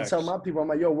that's what I tell my people. I'm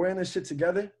like, yo, we're in this shit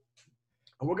together,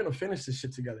 and we're gonna finish this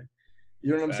shit together. You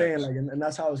know what I'm saying? Like, and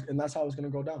that's how it's gonna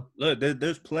go down. Look,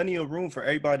 there's plenty of room for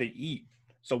everybody to eat.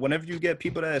 So whenever you get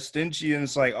people that are stingy and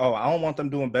it's like, oh, I don't want them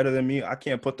doing better than me, I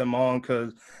can't put them on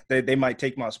because they might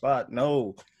take my spot.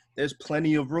 No, there's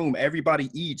plenty of room. Everybody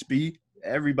eats, B.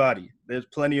 Everybody. There's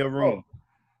plenty of room.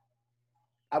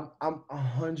 I'm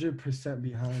 100%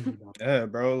 behind you, bro. Yeah,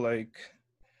 bro. Like,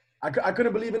 I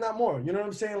couldn't believe in that more. You know what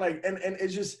I'm saying? Like, and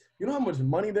it's just, you know how much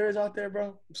money there is out there,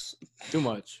 bro? Too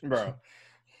much, bro.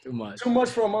 Too much. Too much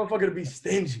for a motherfucker to be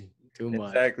stingy. Too much.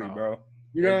 Exactly, bro.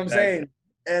 You know what I'm saying?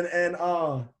 And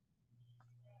I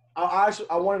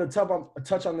wanted to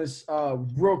touch on this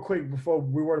real quick before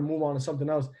we were to move on to something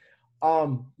else.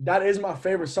 That is my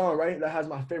favorite song, right? That has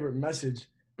my favorite message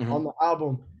on the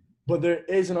album. But there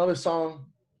is another song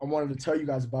I wanted to tell you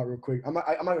guys about real quick. I'm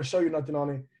not gonna show you nothing on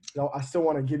it. You know, I still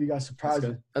want to give you guys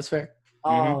surprises. That's fair.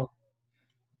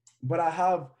 But I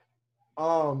have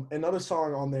another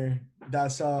song on there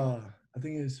that's I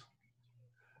think it's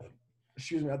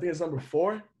number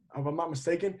 4, if I'm not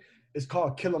mistaken. It's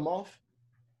called Kill 'Em Off.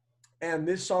 And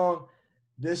this song,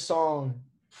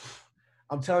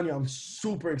 I'm telling you, I'm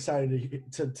super excited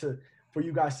to for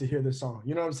you guys to hear this song.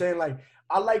 You know what I'm saying? Like,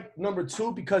 I like number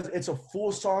 2 because it's a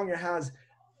full song. It has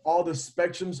all the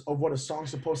spectrums of what a song's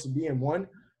supposed to be in one.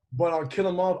 But on Kill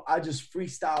 'Em Off, I just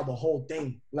freestyle the whole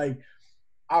thing. Like,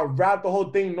 I rap the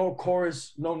whole thing, no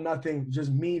chorus, no nothing,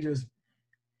 just me just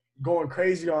going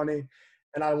crazy on it.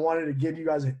 And I wanted to give you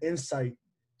guys an insight.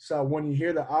 So when you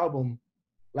hear the album,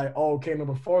 like, oh, okay,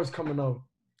 number 4 is coming up.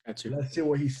 That's you. Let's see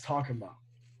what he's talking about.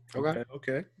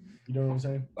 Okay. You know what I'm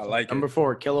saying? I like Number it.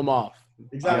 4, Kill 'Em Off.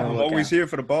 Exactly. I'm always here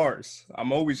for the bars.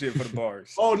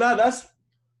 Oh, no,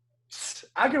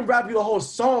 I can rap you the whole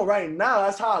song right now.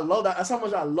 That's how I love that. That's how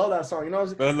much I love that song. You know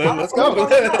what I'm saying? Let's go.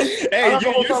 Hey,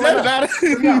 you said about it.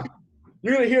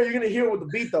 You're gonna hear it with the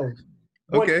beat though.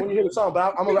 When you hear the song,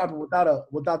 but I'm gonna rap it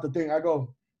without the thing. I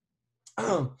go,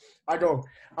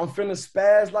 I'm finna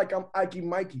spaz like I'm Ike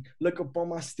Mikey. Look up on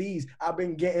my steez. I've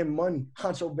been getting money.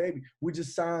 Honcho, baby. We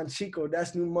just signed Chico.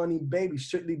 That's new money, baby.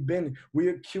 Strictly bending. We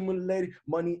accumulated.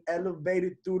 Money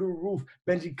elevated through the roof.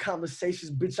 Benji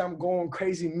conversations. Bitch, I'm going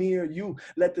crazy. Me or you.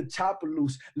 Let the chopper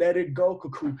loose. Let it go,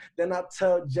 cuckoo. Then I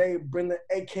tell Jay, bring the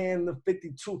AK and the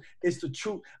 52. It's the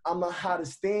truth. I'm the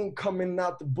hottest thing coming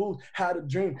out the booth. Had a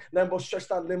dream. Lambo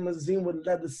stretched out limousine with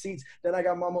leather seats. Then I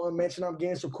got mama a mansion. I'm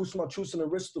getting some cool, my truths and the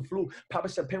wrist of the flu. Papa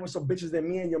said, pay with some bitches than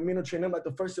me and your Mino train them like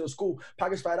the first day of school.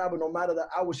 Pockets right out, but no matter the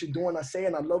hour she doing, I say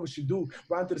and I love what she do.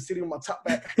 Run through the city with my top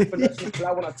back. Finesse me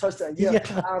fly when I touch that. Yeah,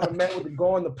 I'm the man with the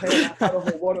go on the plane. I don't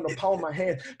hold water in the palm of my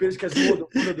hand. Bitch, because you were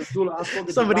the doula. I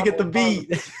spoke Somebody get the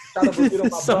beat.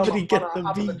 Somebody get the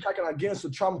hop in the beat. track and I give it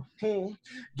some trauma.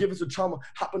 Give it some trauma.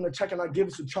 Hop in the track and I give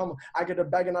it some trauma. I get the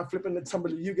bag and I flip in the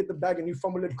tumbler. You get the bag and you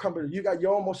fumble it, crumble it. You got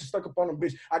your emotions stuck up on a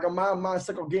bitch. I got my mind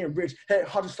stuck on getting rich. Head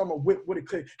hard to start my whip with a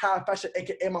click. High fashion,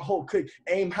 aka my whole click.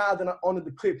 Aim high, then I honor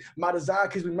the clip. My desire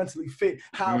because we mentally fit.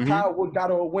 High power, what God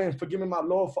will win. Forgive me, my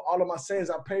Lord, for all of my sins.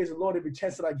 I praise the Lord every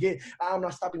chance that I get. I'm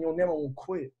not stopping your name. I won't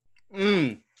quit.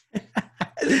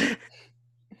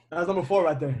 That's number 4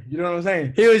 right there. You know what I'm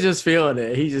saying? He was just feeling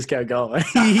it. He just kept going.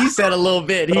 He said a little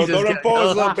bit. He just kept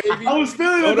going. Up, baby. I was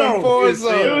feeling it though.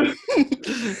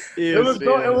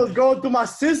 It was going through my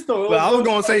system. Well, I was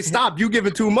gonna say stop. You give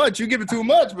it too much.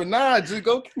 But nah, just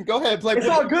go ahead. Play. It's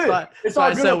all good. It's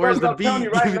all good. I said, where's the beat?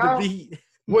 Right Give me now, the beat.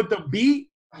 with the beat.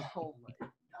 Oh my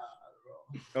god,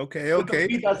 bro. Okay. With the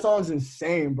beat, that song's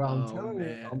insane, bro. I'm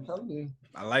telling you.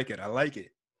 I like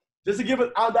it. Just to give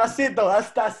it, that's it though.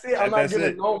 That's it. I'm not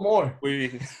giving no more.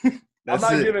 I'm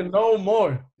not giving no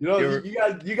more. You know,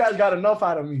 you guys got enough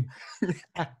out of me.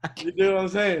 You know what I'm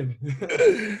saying?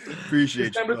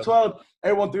 Appreciate December 12th,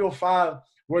 81305.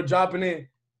 We're dropping it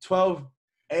 12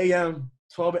 a.m.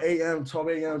 12 a.m. 12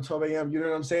 a.m. 12 a.m. You know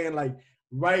what I'm saying? Like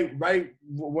right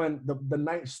when the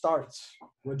night starts,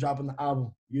 we're dropping the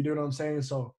album. You know what I'm saying?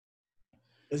 So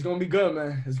it's gonna be good,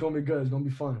 man. It's gonna be good. It's gonna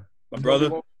be fun. My brother,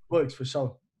 books for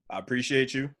sure. I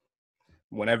appreciate you.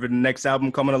 Whenever the next album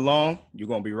coming along, you're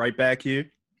gonna be right back here.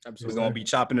 Absolutely. We're gonna be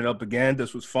chopping it up again.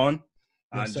 This was fun.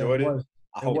 I enjoyed it.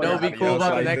 I hope it'll be cool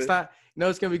about the next it. time. You know,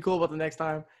 it's gonna be cool about the next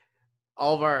time.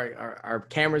 All of our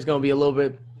camera's gonna be a little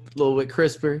bit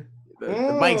crisper.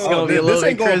 The mic's gonna be a little bit crisper. This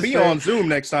ain't gonna be on Zoom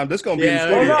next time. This gonna be in the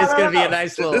studio. It's gonna be a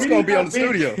nice little. This gonna be on the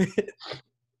studio.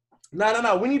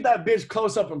 No. We need that bitch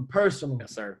close up and personal.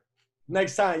 Yes, sir.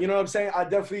 Next time, you know what I'm saying? I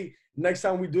definitely next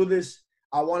time we do this,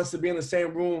 I want us to be in the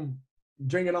same room,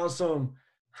 drinking on some,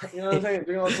 you know what I'm saying?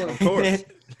 Drinking on some, Of course.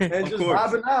 and just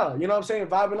vibing out. You know what I'm saying?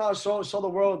 Vibing out, show the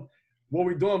world what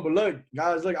we're doing. But look,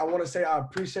 guys, I want to say I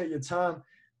appreciate your time.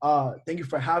 Thank you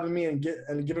for having me and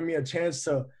giving me a chance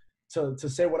to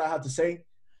say what I have to say.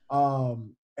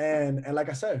 And like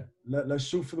I said, let's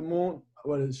shoot for the moon.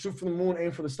 Shoot for the moon,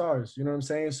 aim for the stars. You know what I'm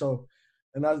saying? So,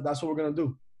 and that's what we're gonna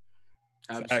do.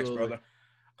 Absolutely. Thanks,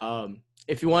 brother.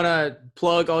 If you want to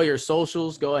plug all your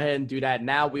socials, go ahead and do that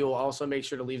now. We will also make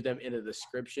sure to leave them in the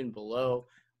description below.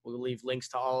 We'll leave links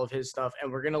to all of his stuff,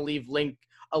 and we're going to leave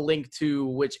a link to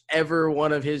whichever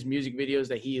one of his music videos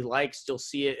that he likes. You'll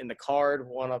see it in the card.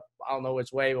 I don't know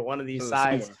which way, but one of these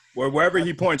sides. Wherever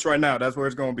he points right now, that's where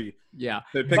it's going to be. Yeah.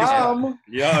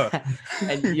 Yeah.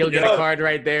 And you'll get a card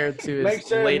right there to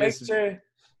his latest. Make sure,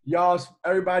 y'all,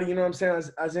 everybody, you know what I'm saying,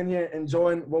 as in here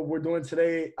enjoying what we're doing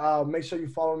today, make sure you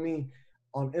follow me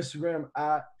on Instagram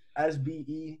at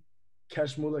SBE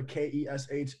Kesh Mula,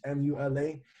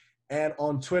 KESHMULA, and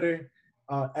on Twitter,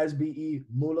 SBE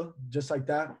Mula, just like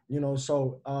that, you know.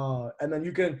 So, and then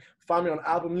you can find me on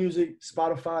Apple Music,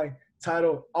 Spotify,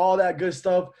 Tidal, all that good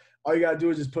stuff. All you gotta do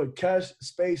is just put Kesh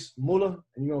space Mula,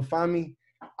 and you're gonna find me.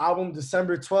 Album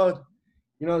December 12th.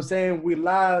 You know what I'm saying? We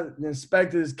live. The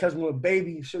inspectors, Kesh Mula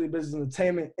Baby, Shirley Business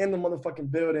Entertainment in the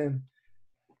motherfucking building.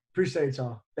 Appreciate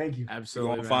y'all. Thank you. You Absolutely.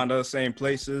 want to find us same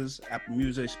places: Apple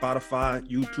Music, Spotify,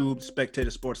 YouTube,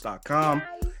 SpectatorSports.com,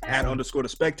 @_the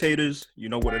Spectators. You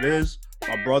know what it is.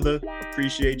 My brother,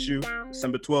 appreciate you.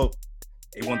 December 12th,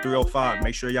 81305.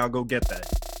 Make sure y'all go get that.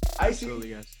 Absolutely,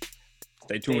 guys.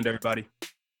 Stay tuned, everybody.